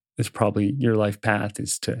way, is probably your life path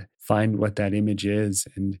is to find what that image is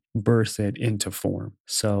and birth it into form.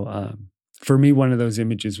 So For me, one of those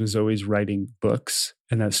images was always writing books,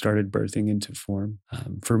 and that started birthing into form.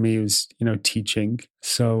 For me, it was, teaching.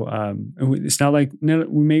 So it's not like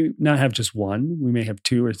we may not have just one. We may have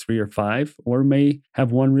two or three or five, or may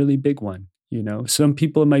have one really big one. Some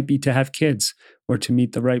people, it might be to have kids or to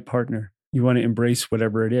meet the right partner. You want to embrace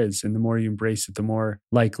whatever it is. And the more you embrace it, the more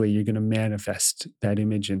likely you're going to manifest that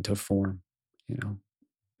image into form.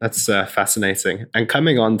 That's fascinating. And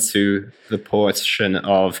coming on to the portion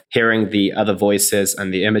of hearing the other voices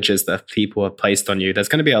and the images that people have placed on you, there's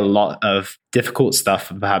going to be a lot of difficult stuff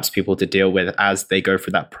for perhaps people to deal with as they go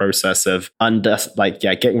through that process of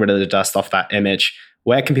getting rid of the dust off that image.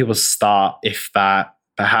 Where can people start if that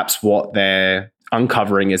perhaps what they're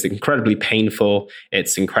uncovering is incredibly painful,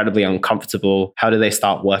 it's incredibly uncomfortable? How do they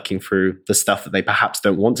start working through the stuff that they perhaps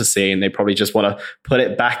don't want to see, and they probably just want to put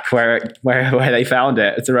it back where they found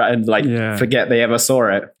it and forget they ever saw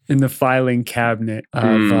it? In the filing cabinet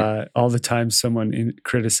of all the time someone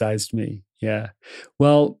criticized me. Yeah.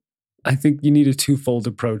 Well, I think you need a twofold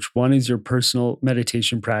approach. One is your personal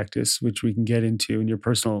meditation practice, which we can get into, and your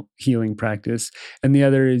personal healing practice. And the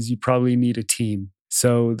other is you probably need a team.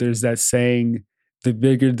 So there's that saying, the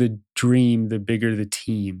bigger the dream, the bigger the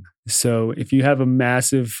team. So if you have a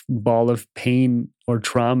massive ball of pain or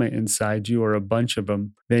trauma inside you, or a bunch of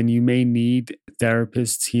them, then you may need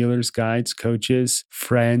therapists, healers, guides, coaches,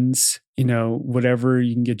 friends, whatever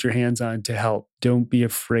you can get your hands on to help. Don't be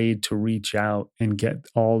afraid to reach out and get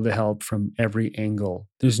all the help from every angle.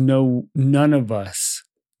 None of us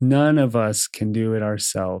can do it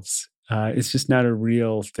ourselves. It's just not a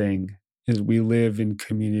real thing. Is we live in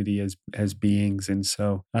community as beings. And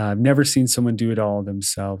so I've never seen someone do it all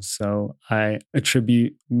themselves. So I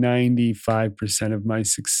attribute 95% of my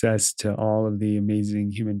success to all of the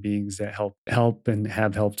amazing human beings that help and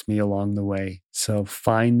have helped me along the way. So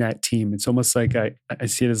find that team. It's almost like I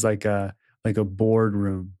see it as like a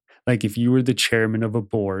boardroom. Like if you were the chairman of a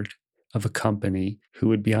board of a company, who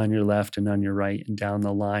would be on your left and on your right and down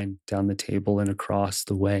the line, down the table and across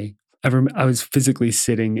the way. I was physically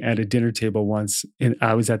sitting at a dinner table once, and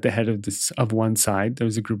I was at the head of one side. There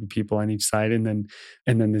was a group of people on each side, and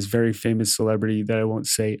then this very famous celebrity that I won't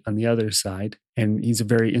say on the other side. And he's a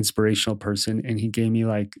very inspirational person, and he gave me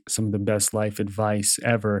like some of the best life advice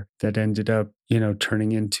ever that ended up,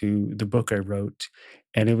 turning into the book I wrote.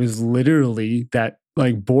 And it was literally that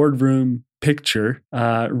like boardroom picture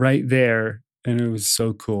right there, and it was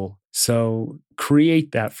so cool. So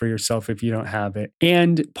create that for yourself if you don't have it.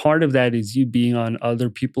 And part of that is you being on other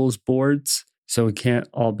people's boards. So it can't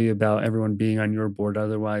all be about everyone being on your board.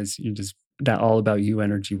 Otherwise, that all about you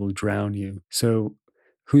energy will drown you. So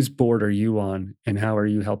whose board are you on, and how are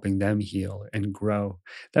you helping them heal and grow?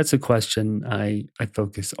 That's a question I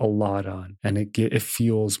focus a lot on, and it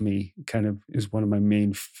fuels me. Kind of is one of my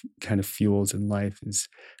main kind of fuels in life is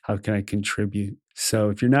how can I contribute? So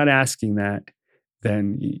if you're not asking that,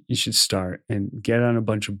 then you should start and get on a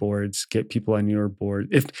bunch of boards, get people on your board.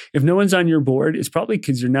 If no one's on your board, it's probably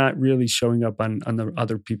because you're not really showing up on the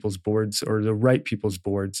other people's boards or the right people's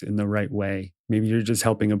boards in the right way. Maybe you're just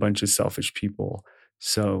helping a bunch of selfish people.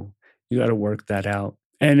 So you got to work that out.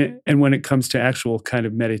 And when it comes to actual kind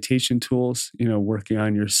of meditation tools, working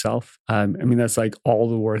on yourself, that's like all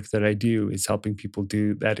the work that I do is helping people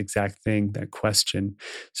do that exact thing, that question.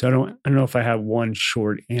 So I don't know if I have one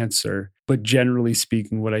short answer, but generally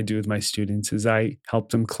speaking, what I do with my students is I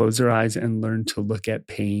help them close their eyes and learn to look at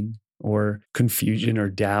pain or confusion or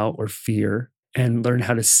doubt or fear, and learn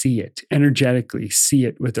how to see it energetically, see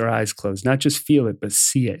it with their eyes closed, not just feel it, but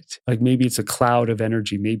see it. Like maybe it's a cloud of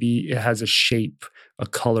energy. Maybe it has a shape, a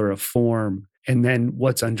color, a form, and then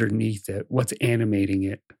what's underneath it, what's animating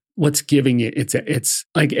it, what's giving it. It's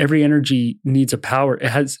like every energy needs a power.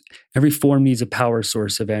 Every form needs a power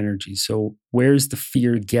source of energy. So where's the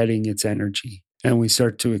fear getting its energy? And we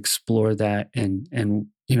start to explore that and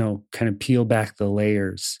kind of peel back the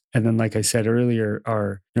layers. And then, like I said earlier,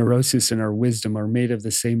 our neurosis and our wisdom are made of the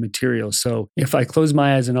same material. So if I close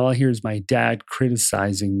my eyes and all I hear is my dad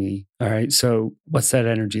criticizing me, all right, so what's that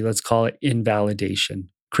energy? Let's call it invalidation.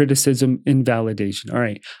 Criticism, invalidation. All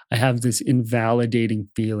right, I have this invalidating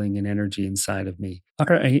feeling and energy inside of me. All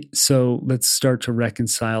right, so let's start to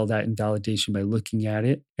reconcile that invalidation by looking at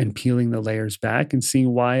it and peeling the layers back and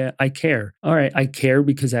seeing why I care. All right, I care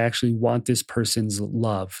because I actually want this person's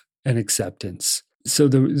love and acceptance. So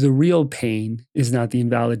the real pain is not the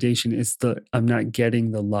invalidation, it's I'm not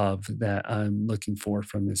getting the love that I'm looking for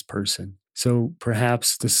from this person. So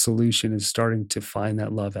perhaps the solution is starting to find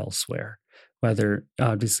that love elsewhere. Whether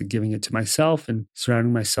obviously giving it to myself and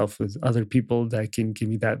surrounding myself with other people that can give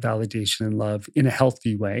me that validation and love in a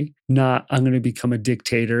healthy way. Not, I'm going to become a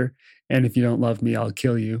dictator And if you don't love me, I'll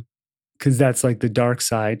kill you. Because that's like the dark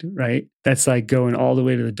side, right? That's like going all the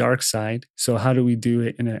way to the dark side. So how do we do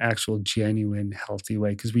it in an actual, genuine, healthy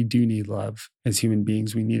way? Because we do need love as human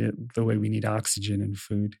beings. We need it the way we need oxygen and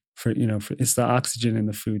food. It's the oxygen and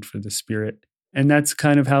the food for the spirit. And that's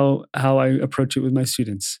kind of how I approach it with my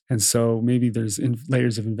students. And so maybe there's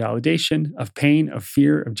layers of invalidation, of pain, of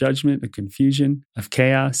fear, of judgment, of confusion, of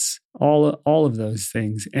chaos, all of those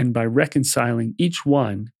things. And by reconciling each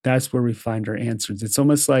one, that's where we find our answers. It's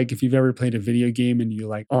almost like if you've ever played a video game and you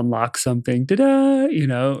like unlock something,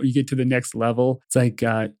 you get to the next level. It's like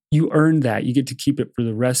you earn that. You get to keep it for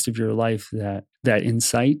the rest of your life, that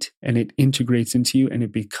insight, and it integrates into you and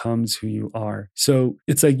it becomes who you are. So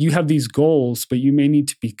it's like you have these goals, but you may need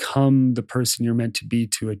to become the person you're meant to be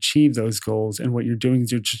to achieve those goals. And what you're doing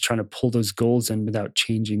is you're just trying to pull those goals in without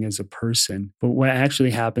changing as a person. But what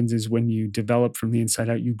actually happens is when you develop from the inside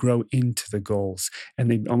out, you grow into the goals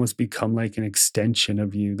and they almost become like an extension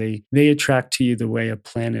of you. They attract to you the way a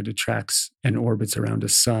planet attracts and orbits around a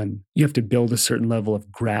sun. You have to build a certain level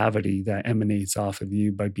of gravity that emanates off of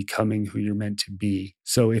you by becoming who you're meant to be.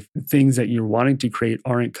 So if things that you're wanting to create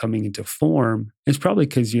aren't coming into form, it's probably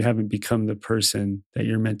because you haven't become the person that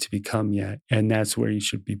you're meant to become yet. And that's where you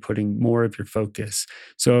should be putting more of your focus.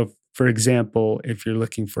 So for example, if you're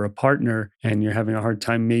looking for a partner and you're having a hard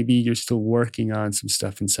time, maybe you're still working on some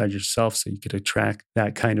stuff inside yourself so you could attract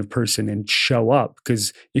that kind of person and show up.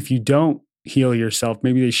 Because if you don't heal yourself,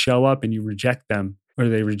 maybe they show up and you reject them, or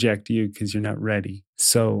they reject you because you're not ready.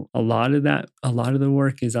 So a lot of the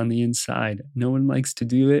work is on the inside. No one likes to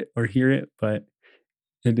do it or hear it, but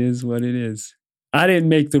it is what it is. I didn't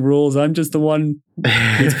make the rules. I'm just the one.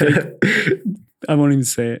 I won't even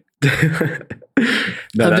say it.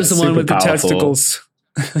 No, I'm just the one with the powerful. testicles.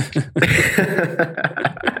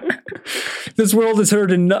 This world has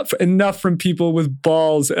heard enough from people with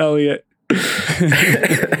balls, Elliot.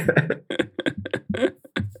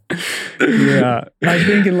 Yeah, I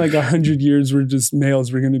think in like 100 years, we're just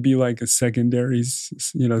males. We're going to be like a secondary,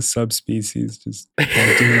 subspecies, just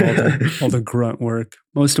doing all the grunt work.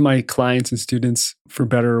 Most of my clients and students, for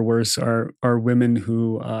better or worse, are women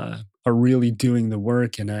who are really doing the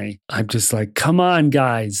work. And I'm just like, come on,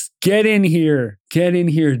 guys, get in here,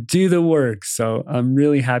 do the work. So I'm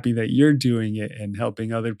really happy that you're doing it and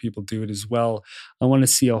helping other people do it as well. I want to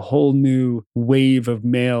see a whole new wave of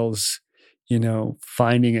males,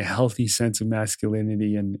 finding a healthy sense of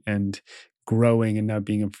masculinity and growing and not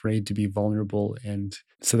being afraid to be vulnerable, and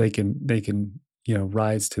so they can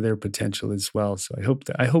rise to their potential as well. So I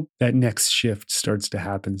hope that next shift starts to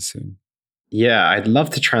happen soon. Yeah, I'd love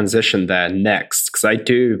to transition there next, because I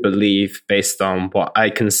do believe, based on what I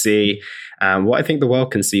can see and what I think the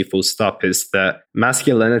world can see full stop, is that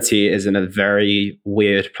masculinity is in a very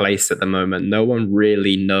weird place at the moment. No one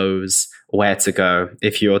really knows where to go.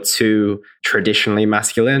 If you're too traditionally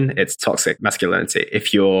masculine, it's toxic masculinity.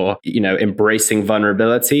 If you're, embracing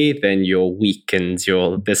vulnerability, then you're weak and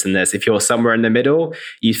you're this and this. If you're somewhere in the middle,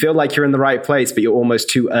 you feel like you're in the right place, but you're almost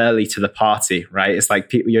too early to the party, right? It's like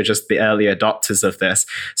you're just the early adopters of this.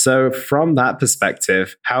 So from that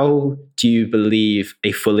perspective, how do you believe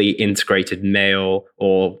a fully integrated male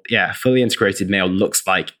looks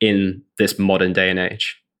like in this modern day and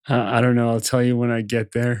age? I don't know. I'll tell you when I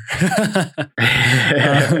get there.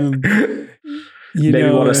 Maybe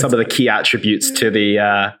what are some of the key attributes to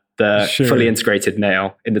the Sure. fully integrated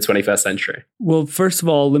male in the 21st century? Well, first of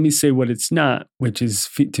all, let me say what it's not, which is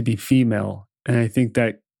to be female. And I think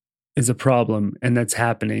that is a problem, and that's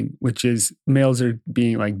happening, which is males are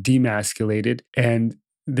being like demasculated, and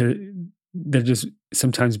they're just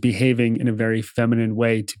sometimes behaving in a very feminine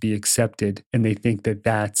way to be accepted. And they think that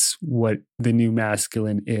that's what the new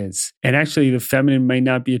masculine is. And actually, the feminine might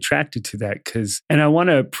not be attracted to that and I want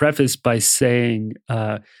to preface by saying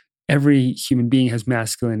every human being has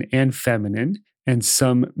masculine and feminine, and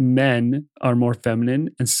some men are more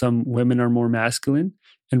feminine and some women are more masculine,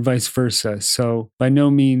 and vice versa. So by no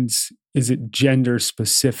means is it gender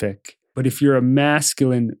specific. But if you're a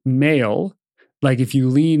masculine male, like if you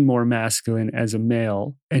lean more masculine as a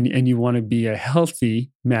male and you want to be a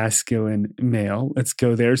healthy masculine male, let's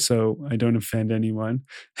go there so I don't offend anyone.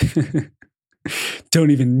 You can't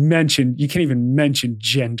even mention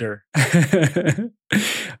gender.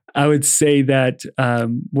 I would say that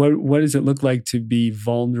what does it look like to be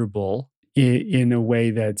vulnerable in a way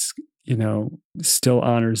that's, still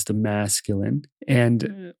honors the masculine?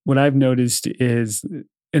 And what I've noticed is,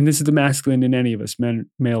 and this is the masculine in any of us,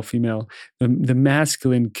 male, female, the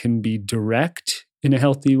masculine can be direct in a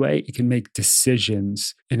healthy way. It can make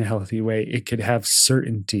decisions in a healthy way. It could have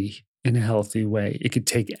certainty in a healthy way. It could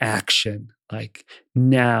take action. Like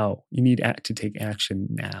now, you need to take action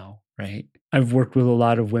now, right? I've worked with a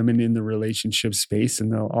lot of women in the relationship space,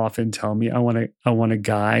 and they'll often tell me, I want a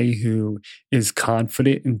guy who is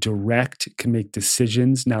confident and direct, can make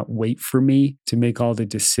decisions, not wait for me to make all the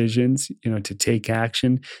decisions, to take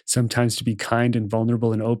action, sometimes to be kind and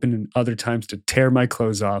vulnerable and open, and other times to tear my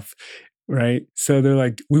clothes off. Right. So they're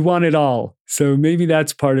like, we want it all. So maybe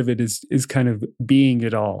that's part of it is kind of being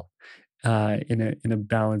it all in a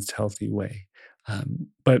balanced, healthy way.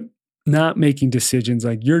 But not making decisions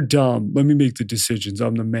like, you're dumb, let me make the decisions,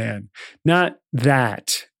 I'm the man. Not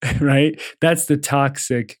that, right? That's the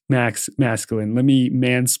toxic masculine. Let me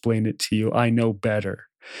mansplain it to you, I know better.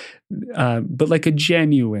 But like a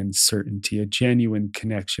genuine certainty, a genuine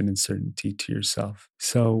connection and certainty to yourself.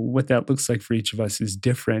 So what that looks like for each of us is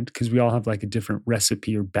different, because we all have like a different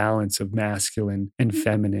recipe or balance of masculine and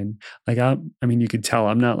feminine. Like, you could tell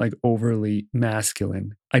I'm not like overly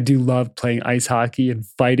masculine. I do love playing ice hockey and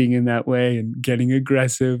fighting in that way and getting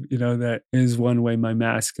aggressive. That is one way my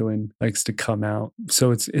masculine likes to come out.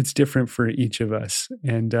 So it's different for each of us.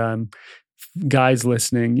 And guys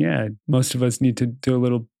listening, most of us need to do a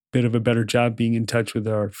little bit of a better job being in touch with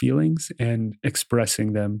our feelings and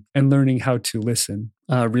expressing them and learning how to listen.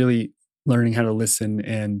 Really learning how to listen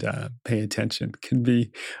and pay attention can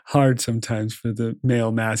be hard sometimes for the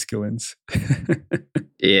male masculines.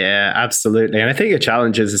 Yeah, absolutely. And I think the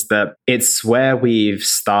challenge is that it's where we've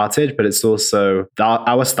started, but it's also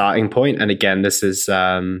our starting point. And again, this is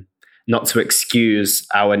not to excuse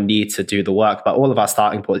our need to do the work, but all of our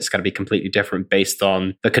starting point is going to be completely different based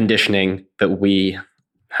on the conditioning that we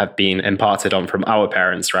have been imparted on from our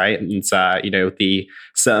parents, right? And, the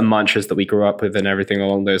certain mantras that we grew up with and everything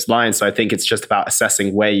along those lines. So I think it's just about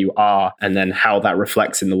assessing where you are and then how that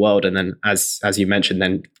reflects in the world. And then as you mentioned,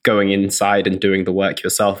 then going inside and doing the work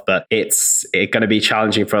yourself. But it's going to be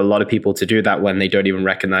challenging for a lot of people to do that when they don't even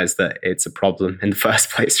recognize that it's a problem in the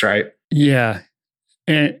first place, right? Yeah.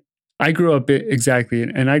 And I grew up exactly.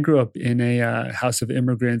 And I grew up in a house of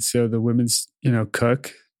immigrants. So the women's,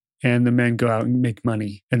 cook, and the men go out and make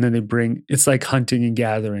money. And then it's like hunting and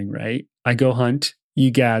gathering, right? I go hunt,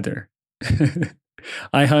 you gather.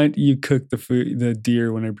 I hunt, you cook the food, the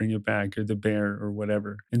deer when I bring it back, or the bear or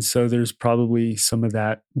whatever. And so there's probably some of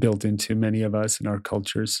that built into many of us in our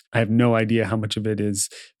cultures. I have no idea how much of it is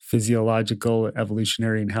physiological,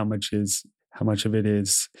 evolutionary, and how much of it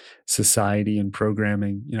is society and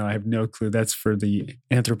programming. I have no clue. That's for the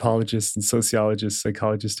anthropologists and sociologists,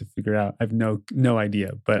 psychologists to figure out. I have no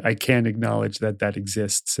idea, but I can acknowledge that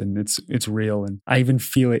exists and it's real. And I even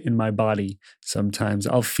feel it in my body. Sometimes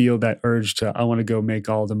I'll feel that urge I want to go make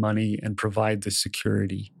all the money and provide the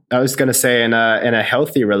security. I was going to say in a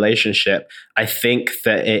healthy relationship, I think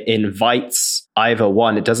that it invites either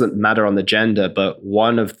one, it doesn't matter on the gender, but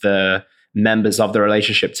one of the members of the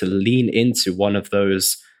relationship to lean into one of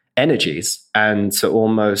those energies and to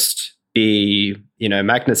almost be,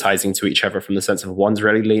 magnetizing to each other, from the sense of one's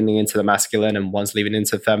really leaning into the masculine and one's leaning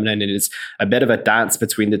into feminine. And it's a bit of a dance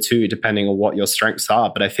between the two, depending on what your strengths are.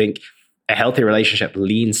 But I think a healthy relationship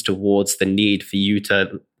leans towards the need for you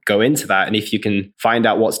to go into that. And if you can find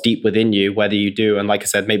out what's deep within you, whether you do, and like I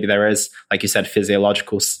said, maybe there is, like you said,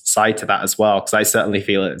 physiological side to that as well, because I certainly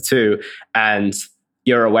feel it too. And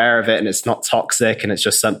you're aware of it and it's not toxic and it's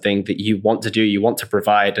just something that you want to do, you want to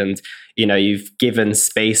provide, and you've given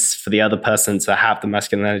space for the other person to have the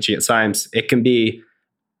masculine energy at times, it can be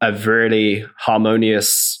a really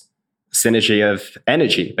harmonious synergy of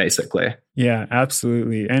energy, basically. Yeah,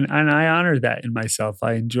 absolutely. And I honor that in myself.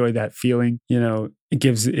 I enjoy that feeling. It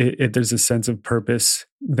gives it there's a sense of purpose,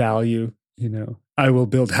 value. I will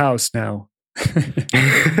build house now.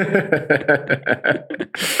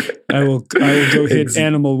 I will go hit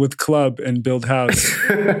animal with club and build house.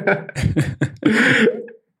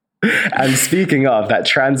 And speaking of, that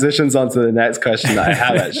transitions onto the next question that I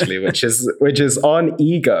have actually, which is on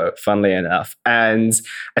ego, funnily enough. And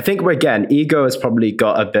I think ego has probably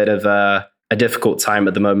got a bit of a difficult time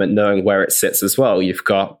at the moment, knowing where it sits as well. You've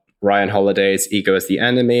got Ryan Holiday's ego is the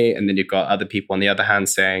enemy. And then you've got other people on the other hand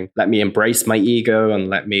saying, let me embrace my ego and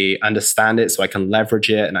let me understand it so I can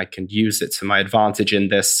leverage it and I can use it to my advantage in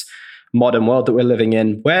this modern world that we're living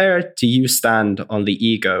in. Where do you stand on the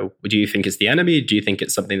ego? Do you think it's the enemy? Do you think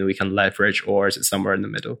it's something that we can leverage, or is it somewhere in the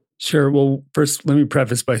middle? Sure. Well, first, let me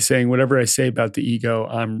preface by saying whatever I say about the ego,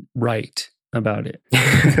 I'm right about it.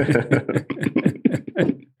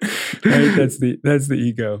 Right? That's the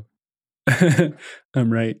ego.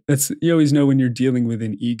 I'm right. You always know when you're dealing with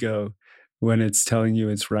an ego when it's telling you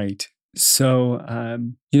it's right. So,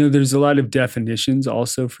 there's a lot of definitions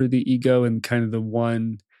also for the ego, and kind of the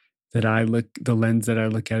one the lens that I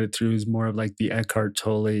look at it through is more of like the Eckhart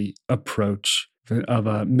Tolle approach of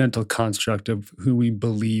a mental construct of who we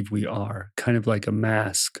believe we are, kind of like a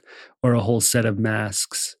mask or a whole set of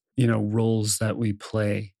masks, roles that we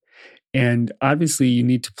play. And obviously, you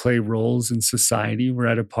need to play roles in society. We're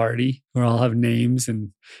at a party. We all have names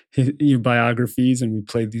and your biographies, and we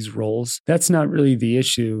play these roles. That's not really the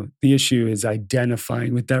issue. The issue is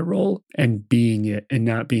identifying with that role and being it, and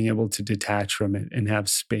not being able to detach from it and have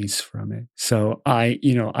space from it. So I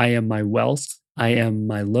am my wealth. I am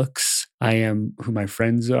my looks. I am who my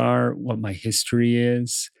friends are, what my history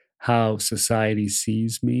is, how society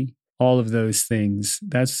sees me. All of those things,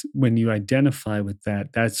 that's when you identify with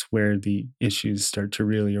that, that's where the issues start to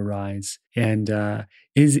really arise. And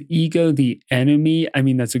is ego the enemy? I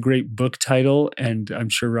mean, that's a great book title, and I'm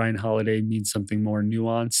sure Ryan Holiday means something more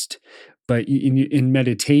nuanced. But in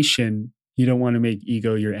meditation, you don't want to make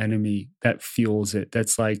ego your enemy. That fuels it.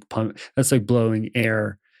 That's like blowing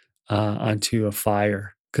air onto a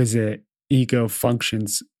fire, because ego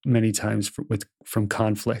functions many times from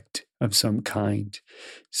conflict of some kind.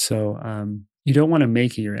 So you don't want to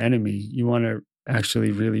make it your enemy. You want to actually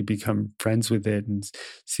really become friends with it and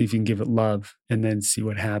see if you can give it love, and then see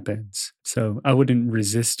what happens. So I wouldn't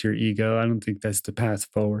resist your ego. I don't think that's the path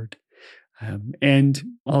forward. And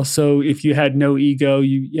also, if you had no ego,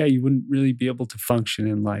 you wouldn't really be able to function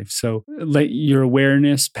in life. So let your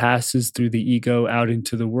awareness passes through the ego out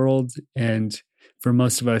into the world. And for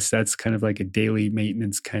most of us, that's kind of like a daily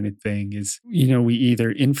maintenance kind of thing is, we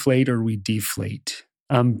either inflate or we deflate.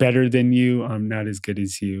 I'm better than you. I'm not as good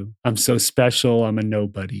as you. I'm so special. I'm a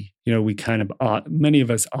nobody. We kind of, many of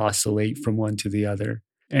us oscillate from one to the other.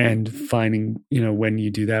 And finding, when you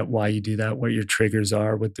do that, why you do that, what your triggers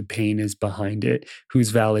are, what the pain is behind it,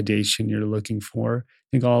 whose validation you're looking for. I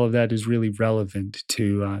think all of that is really relevant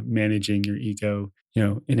to managing your ego,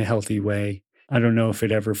 in a healthy way. I don't know if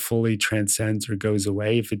it ever fully transcends or goes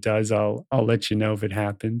away. If it does, I'll let you know if it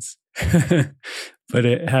happens. But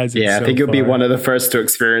it hasn't. Yeah, I think you'll be one of the first to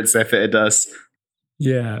experience if it does.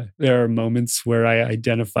 Yeah, there are moments where I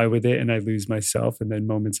identify with it and I lose myself, and then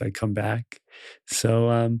moments I come back.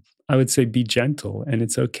 So I would say be gentle, and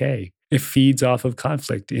it's okay. It feeds off of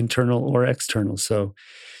conflict, internal or external. So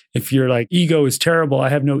if you're like, ego is terrible, I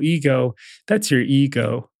have no ego, that's your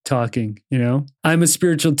ego talking, I'm a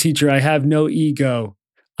spiritual teacher, I have no ego,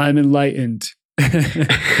 I'm enlightened.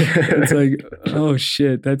 It's like, oh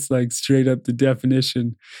shit, that's like straight up the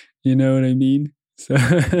definition. You know what I mean? So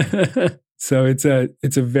So it's a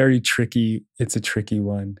tricky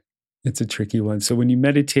one. It's a tricky one. So when you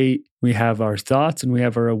meditate, we have our thoughts and we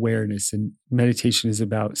have our awareness. And meditation is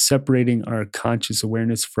about separating our conscious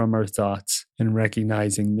awareness from our thoughts and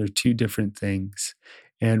recognizing they're two different things.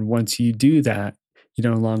 And once you do that, you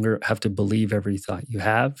no longer have to believe every thought you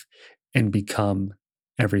have and become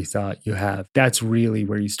every thought you have. That's really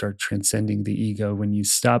where you start transcending the ego, when you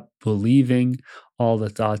stop believing all the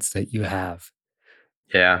thoughts that you have.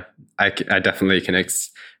 Yeah, I definitely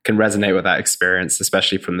can resonate with that experience,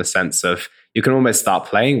 especially from the sense of you can almost start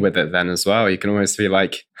playing with it then as well. You can almost be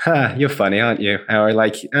like, you're funny, aren't you? Or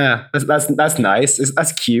like, that's nice.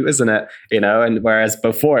 That's cute, isn't it? And whereas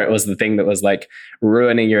before it was the thing that was like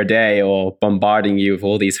ruining your day or bombarding you with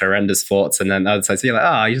all these horrendous thoughts. And then other times you're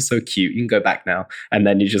like, you're so cute. You can go back now. And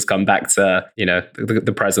then you just come back to,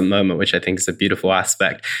 the present moment, which I think is a beautiful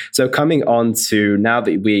aspect. So coming on to now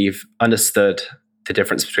that we've understood the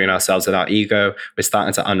difference between ourselves and our ego, we're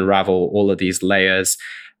starting to unravel all of these layers.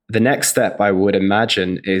 The next step, I would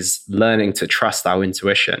imagine, is learning to trust our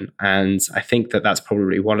intuition. And I think that that's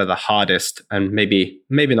probably one of the hardest, and maybe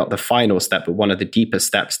not the final step, but one of the deepest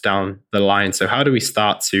steps down the line. So how do we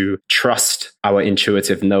start to trust our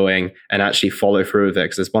intuitive knowing and actually follow through with it?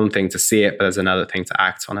 Because there's one thing to see it, but there's another thing to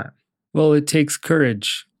act on it. Well, it takes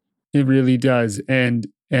courage. It really does. And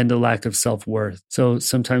a lack of self-worth. So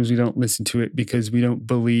sometimes we don't listen to it because we don't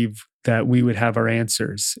believe that we would have our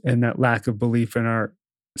answers. And that lack of belief in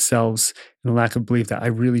ourselves and a lack of belief that I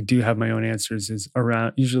really do have my own answers is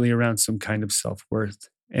usually around some kind of self-worth.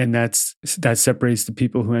 And that separates the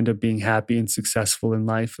people who end up being happy and successful in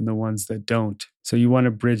life and the ones that don't. So you want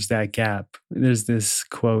to bridge that gap. There's this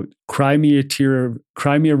quote, cry me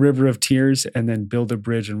a river of tears, and then build a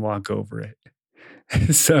bridge and walk over it.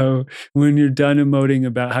 So when you're done emoting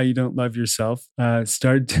about how you don't love yourself,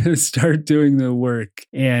 start doing the work.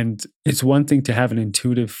 And it's one thing to have an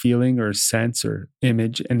intuitive feeling or sense or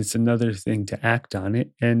image, and it's another thing to act on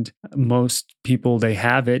it. And most people, they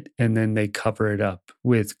have it and then they cover it up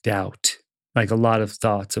with doubt, like a lot of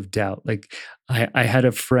thoughts of doubt. Like I had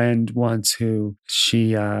a friend once who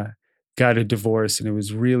she got a divorce and it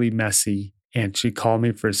was really messy. and she called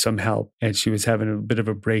me for some help, and she was having a bit of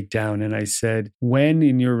a breakdown. And I said, when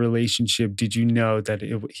in your relationship did you know that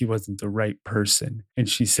he wasn't the right person? And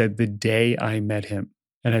she said, the day I met him.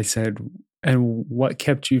 And I said, and what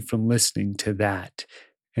kept you from listening to that?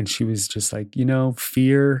 And she was just like,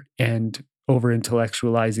 fear and over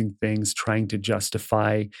intellectualizing things, trying to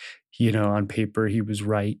justify, on paper, he was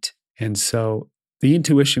right. And so the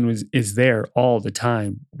intuition is there all the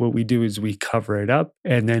time. What we do is we cover it up,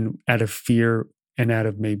 and then out of fear and out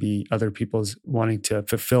of maybe other people's wanting to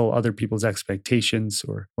fulfill other people's expectations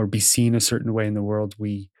or be seen a certain way in the world,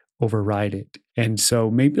 we override it. And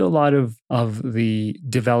so maybe a lot of the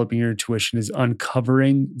developing your intuition is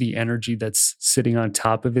uncovering the energy that's sitting on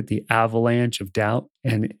top of it, the avalanche of doubt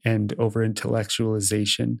and over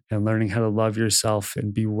intellectualization, and learning how to love yourself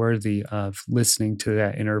and be worthy of listening to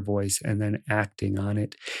that inner voice and then acting on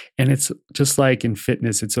it. And it's just like in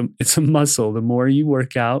fitness, it's a muscle. The more you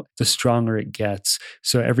work out, the stronger it gets.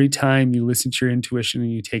 So every time you listen to your intuition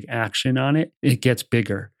and you take action on it, it gets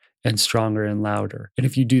bigger and stronger and louder. And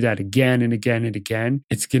if you do that again and again and again,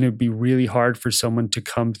 it's going to be really hard for someone to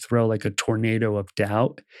come throw like a tornado of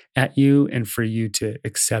doubt at you and for you to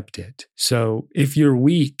accept it. So if you're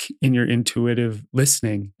weak in your intuitive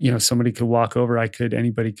listening, somebody could walk over,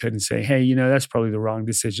 anybody could and say, hey, that's probably the wrong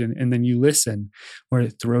decision. And then you listen or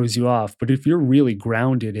it throws you off. But if you're really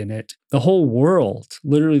grounded in it, the whole world,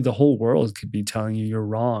 literally the whole world could be telling you you're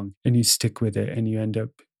wrong, and you stick with it and you end up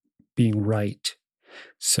being right.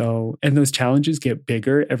 So, and those challenges get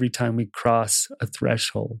bigger every time we cross a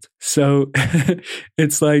threshold. So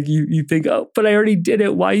it's like you think, oh, but I already did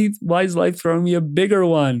it. Why is life throwing me a bigger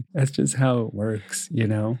one? That's just how it works,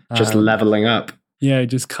 Just leveling up. Yeah,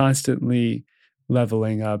 just constantly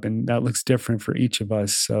leveling up. And that looks different for each of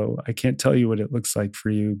us. So I can't tell you what it looks like for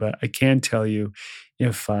you, but I can tell you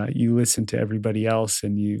if you listen to everybody else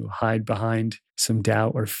and you hide behind some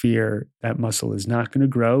doubt or fear, that muscle is not going to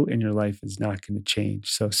grow and your life is not going to change.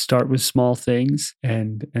 So start with small things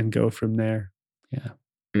and go from there. Yeah.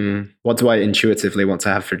 What do I intuitively want to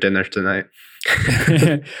have for dinner tonight?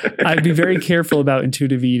 I'd be very careful about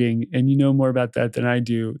intuitive eating, and you know more about that than I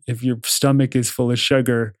do. If your stomach is full of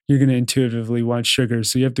sugar, you're going to intuitively want sugar.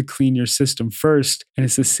 So you have to clean your system first. And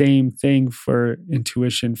it's the same thing for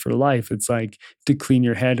intuition for life. It's like to clean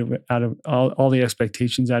your head out of all the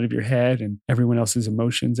expectations out of your head and everyone else's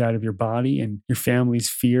emotions out of your body and your family's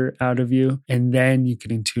fear out of you. And then you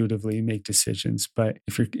can intuitively make decisions. But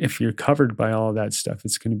if you're covered by all of that stuff,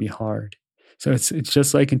 it's going to be hard. So it's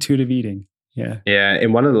just like intuitive eating. Yeah.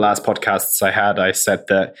 In one of the last podcasts I had, I said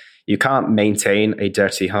that you can't maintain a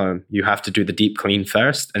dirty home. You have to do the deep clean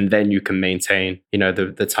first, and then you can maintain,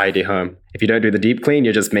 the tidy home. If you don't do the deep clean,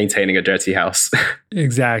 you're just maintaining a dirty house.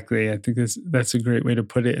 Exactly. I think that's a great way to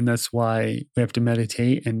put it. And that's why we have to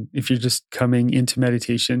meditate. And if you're just coming into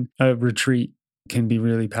meditation, a retreat can be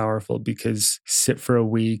really powerful because sit for a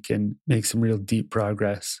week and make some real deep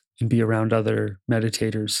progress and be around other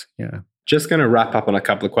meditators. Yeah. Just going to wrap up on a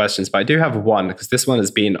couple of questions, but I do have one because this one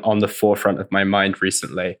has been on the forefront of my mind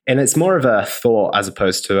recently. And it's more of a thought as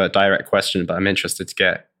opposed to a direct question, but I'm interested to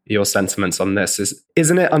get your sentiments on this.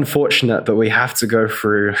 Isn't it unfortunate that we have to go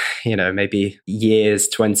through, maybe years,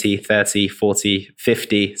 20, 30, 40,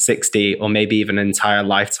 50, 60, or maybe even an entire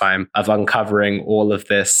lifetime of uncovering all of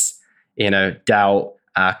this, doubt,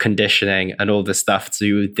 conditioning, and all this stuff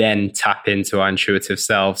to then tap into our intuitive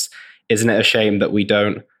selves? Isn't it a shame that we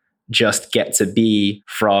don't just get to be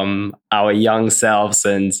from our young selves?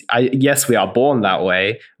 And yes, we are born that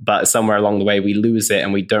way, but somewhere along the way we lose it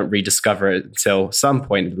and we don't rediscover it until some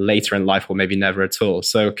point later in life, or maybe never at all.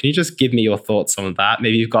 So can you just give me your thoughts on that?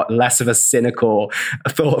 Maybe you've got less of a cynical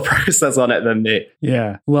thought process on it than me.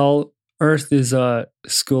 Yeah. Well, Earth is a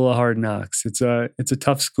school of hard knocks. It's a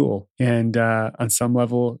tough school. And on some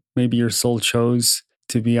level, maybe your soul chose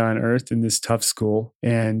to be on Earth in this tough school.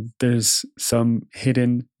 And there's some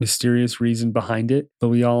hidden, mysterious reason behind it. But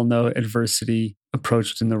we all know adversity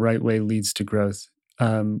approached in the right way leads to growth.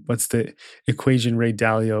 What's the equation Ray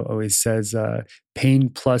Dalio always says? Pain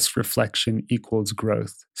plus reflection equals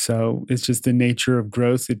growth. So it's just the nature of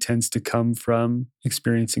growth. It tends to come from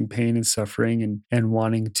experiencing pain and suffering and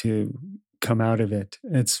wanting to come out of it.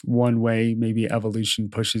 It's one way maybe evolution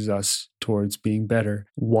pushes us towards being better.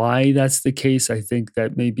 Why that's the case, I think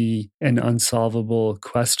that may be an unsolvable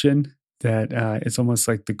question that it's almost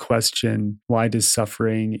like the question, why does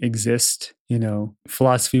suffering exist?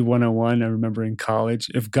 Philosophy 101, I remember in college,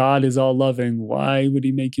 if God is all loving, why would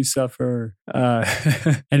he make you suffer?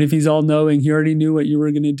 And if he's all knowing, he already knew what you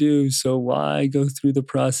were going to do. So why go through the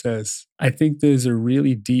process? I think those are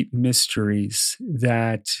really deep mysteries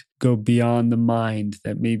that go beyond the mind,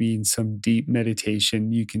 that maybe in some deep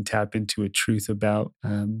meditation you can tap into a truth about.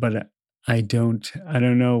 But I don't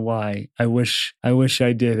know why. I wish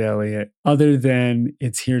I did, Elliot. Other than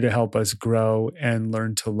it's here to help us grow and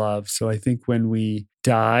learn to love. So I think when we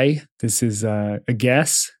die, this is a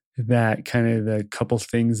guess, that kind of the couple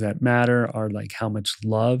things that matter are like, how much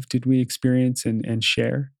love did we experience and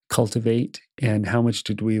share, cultivate, and how much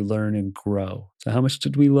did we learn and grow? So how much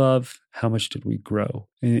did we love? How much did we grow?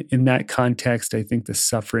 In that context, I think the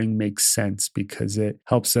suffering makes sense because it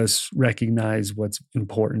helps us recognize what's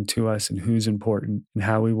important to us and who's important and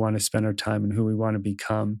how we want to spend our time and who we want to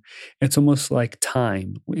become. It's almost like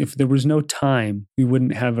time. If there was no time, we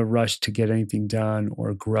wouldn't have a rush to get anything done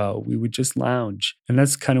or grow. We would just lounge. And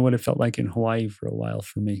that's kind of what it felt like in Hawaii for a while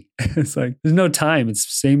for me. It's like, there's no time. It's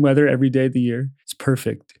the same weather every day of the year. It's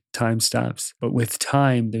perfect. Time stops. But with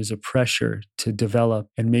time, there's a pressure to develop.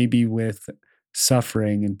 And maybe with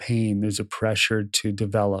suffering and pain, there's a pressure to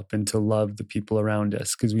develop and to love the people around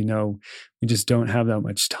us because we know we just don't have that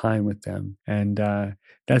much time with them. And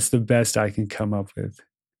that's the best I can come up with.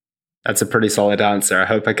 That's a pretty solid answer. I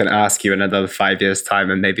hope I can ask you in another 5 years'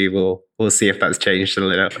 time and maybe we'll see if that's changed a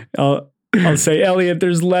little. I'll say, Elliot,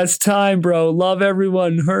 there's less time, bro. Love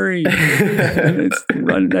everyone. Hurry.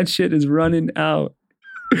 That shit is running out.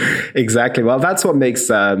 Exactly. Well, that's what makes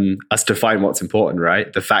us define what's important,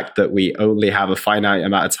 right? The fact that we only have a finite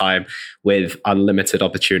amount of time with unlimited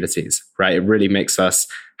opportunities, right? It really makes us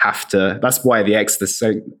have to, that's why the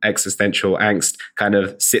existential angst kind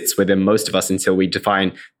of sits within most of us until we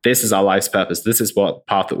define this is our life's purpose. This is what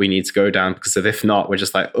path that we need to go down. Because if not, we're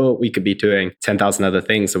just like, oh, we could be doing 10,000 other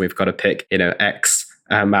things. And we've got to pick, X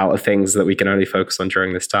amount of things that we can only focus on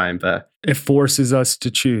during this time. But it forces us to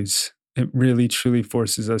choose. It really, truly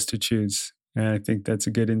forces us to choose. And I think that's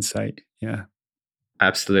a good insight. Yeah.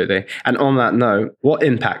 Absolutely. And on that note, what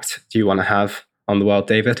impact do you want to have on the world,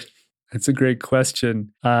 David? That's a great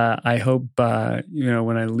question. I hope,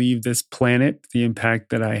 when I leave this planet, the impact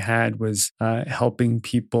that I had was helping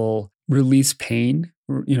people release pain,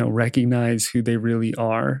 recognize who they really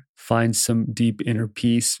are, find some deep inner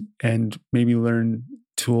peace, and maybe learn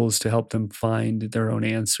tools to help them find their own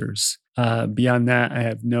answers. Beyond that, I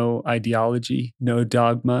have no ideology, no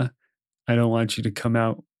dogma. I don't want you to come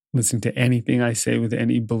out listening to anything I say with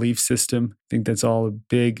any belief system. I think that's all a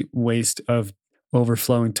big waste of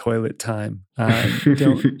overflowing toilet time.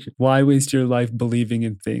 Why waste your life believing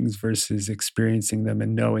in things versus experiencing them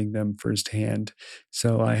and knowing them firsthand?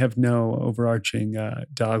 So I have no overarching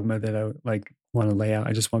dogma that I want to lay out.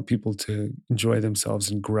 I just want people to enjoy themselves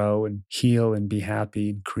and grow and heal and be happy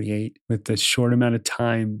and create with the short amount of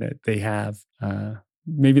time that they have.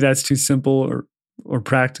 Maybe that's too simple or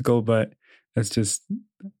practical, but it's just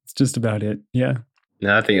about it. Yeah.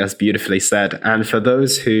 No, I think that's beautifully said. And for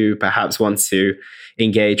those who perhaps want to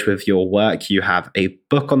engage with your work, you have a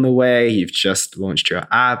book on the way. You've just launched your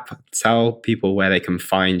app. Tell people where they can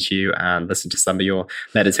find you and listen to some of your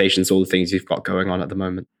meditations, all the things you've got going on at the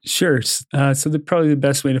moment. Sure. So probably the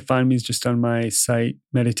best way to find me is just on my site,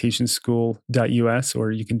 meditationschool.us,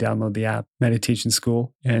 or you can download the app, Meditation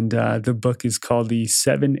School. And the book is called The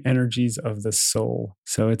 7 Energies of the Soul.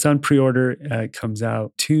 So it's on pre-order. It comes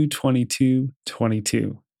out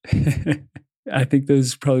 2/22/22. I think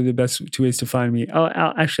those are probably the best 2 ways to find me.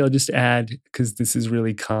 I'll just add, because this is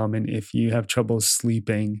really common, if you have trouble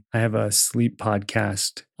sleeping, I have a sleep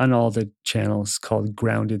podcast on all the channels called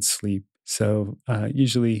Grounded Sleep. So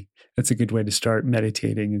usually that's a good way to start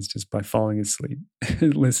meditating, is just by falling asleep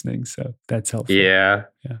listening. So that's helpful. Yeah.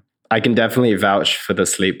 I can definitely vouch for the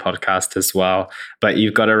sleep podcast as well. But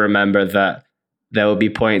you've got to remember that there will be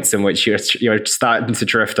points in which you're starting to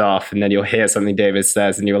drift off, and then you'll hear something David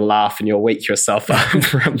says and you'll laugh and you'll wake yourself up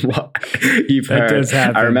from what you've heard. That does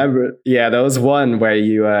happen. I remember, there was one where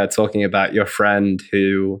you were talking about your friend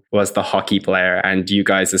who was the hockey player and you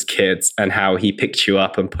guys as kids and how he picked you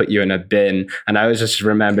up and put you in a bin. And I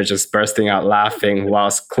remember just bursting out laughing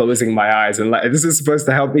whilst closing my eyes and like, this is supposed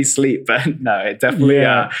to help me sleep. But no, it definitely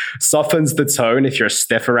softens the tone if you're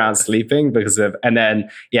stiff around sleeping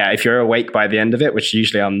if you're awake by the end of it, which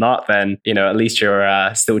usually I'm not, then at least you're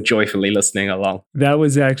still joyfully listening along. That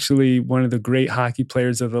was actually one of the great hockey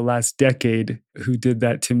players of the last decade who did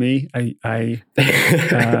that to me. I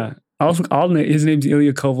his name's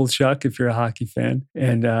Ilya Kovalchuk, if you're a hockey fan,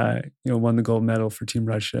 and won the gold medal for Team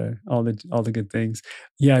Russia. All the good things.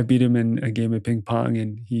 Yeah, I beat him in a game of ping pong,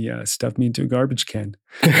 and he stuffed me into a garbage can.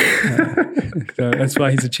 So that's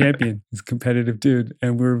why he's a champion. He's a competitive dude,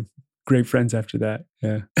 and we're great friends after that.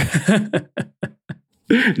 Yeah.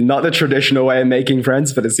 Not the traditional way of making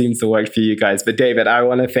friends, but it seems to work for you guys. But David, I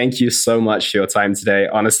want to thank you so much for your time today.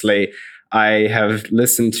 Honestly, I have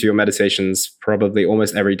listened to your meditations probably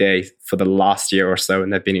almost every day for the last year or so,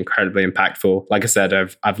 and they've been incredibly impactful. Like I said,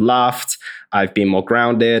 I've laughed, I've been more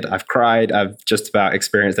grounded, I've cried, I've just about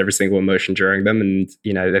experienced every single emotion during them, and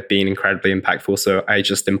they've been incredibly impactful. So I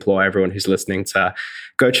just implore everyone who's listening to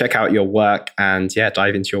go check out your work and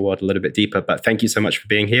dive into your world a little bit deeper. But thank you so much for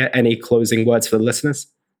being here. Any closing words for the listeners?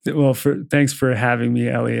 Well, thanks for having me,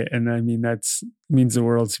 Elliot. And I mean, means the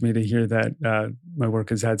world to me to hear that my work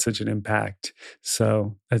has had such an impact.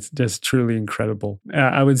 So that's just truly incredible.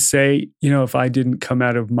 I would say, if I didn't come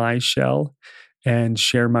out of my shell and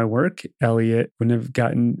share my work, Elliot wouldn't have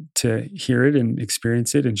gotten to hear it and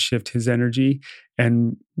experience it and shift his energy.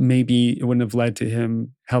 And maybe it wouldn't have led to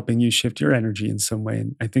him helping you shift your energy in some way.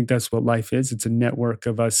 And I think that's what life is. It's a network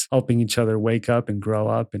of us helping each other wake up and grow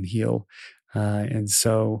up and heal. And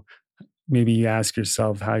so maybe you ask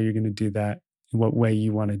yourself how you're going to do that, in what way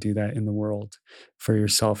you want to do that in the world for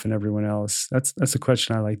yourself and everyone else. That's a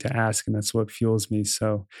question I like to ask, and that's what fuels me.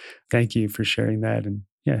 So thank you for sharing that. And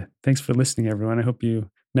yeah, thanks for listening, everyone. I hope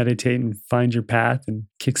you meditate and find your path and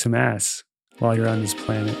kick some ass while you're on this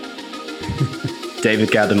planet. David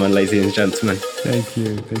Gandelman, ladies and gentlemen. Thank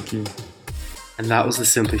you. Thank you. And that was the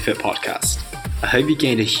Simply Fit podcast. I hope you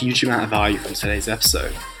gained a huge amount of value from today's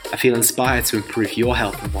episode. I feel inspired to improve your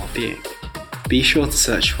health and well-being. Be sure to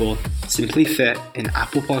search for Simply Fit in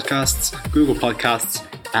Apple Podcasts, Google Podcasts,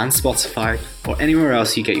 and Spotify, or anywhere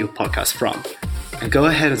else you get your podcast from. And go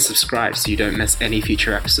ahead and subscribe so you don't miss any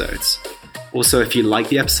future episodes. Also, if you like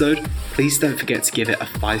the episode, please don't forget to give it a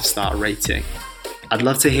 5-star rating. I'd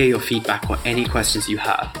love to hear your feedback or any questions you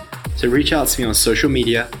have. So reach out to me on social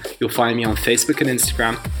media. You'll find me on Facebook and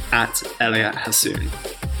Instagram at Elliot Hassoun.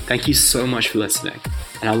 Thank you so much for listening,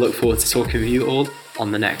 and I look forward to talking with you all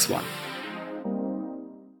on the next one.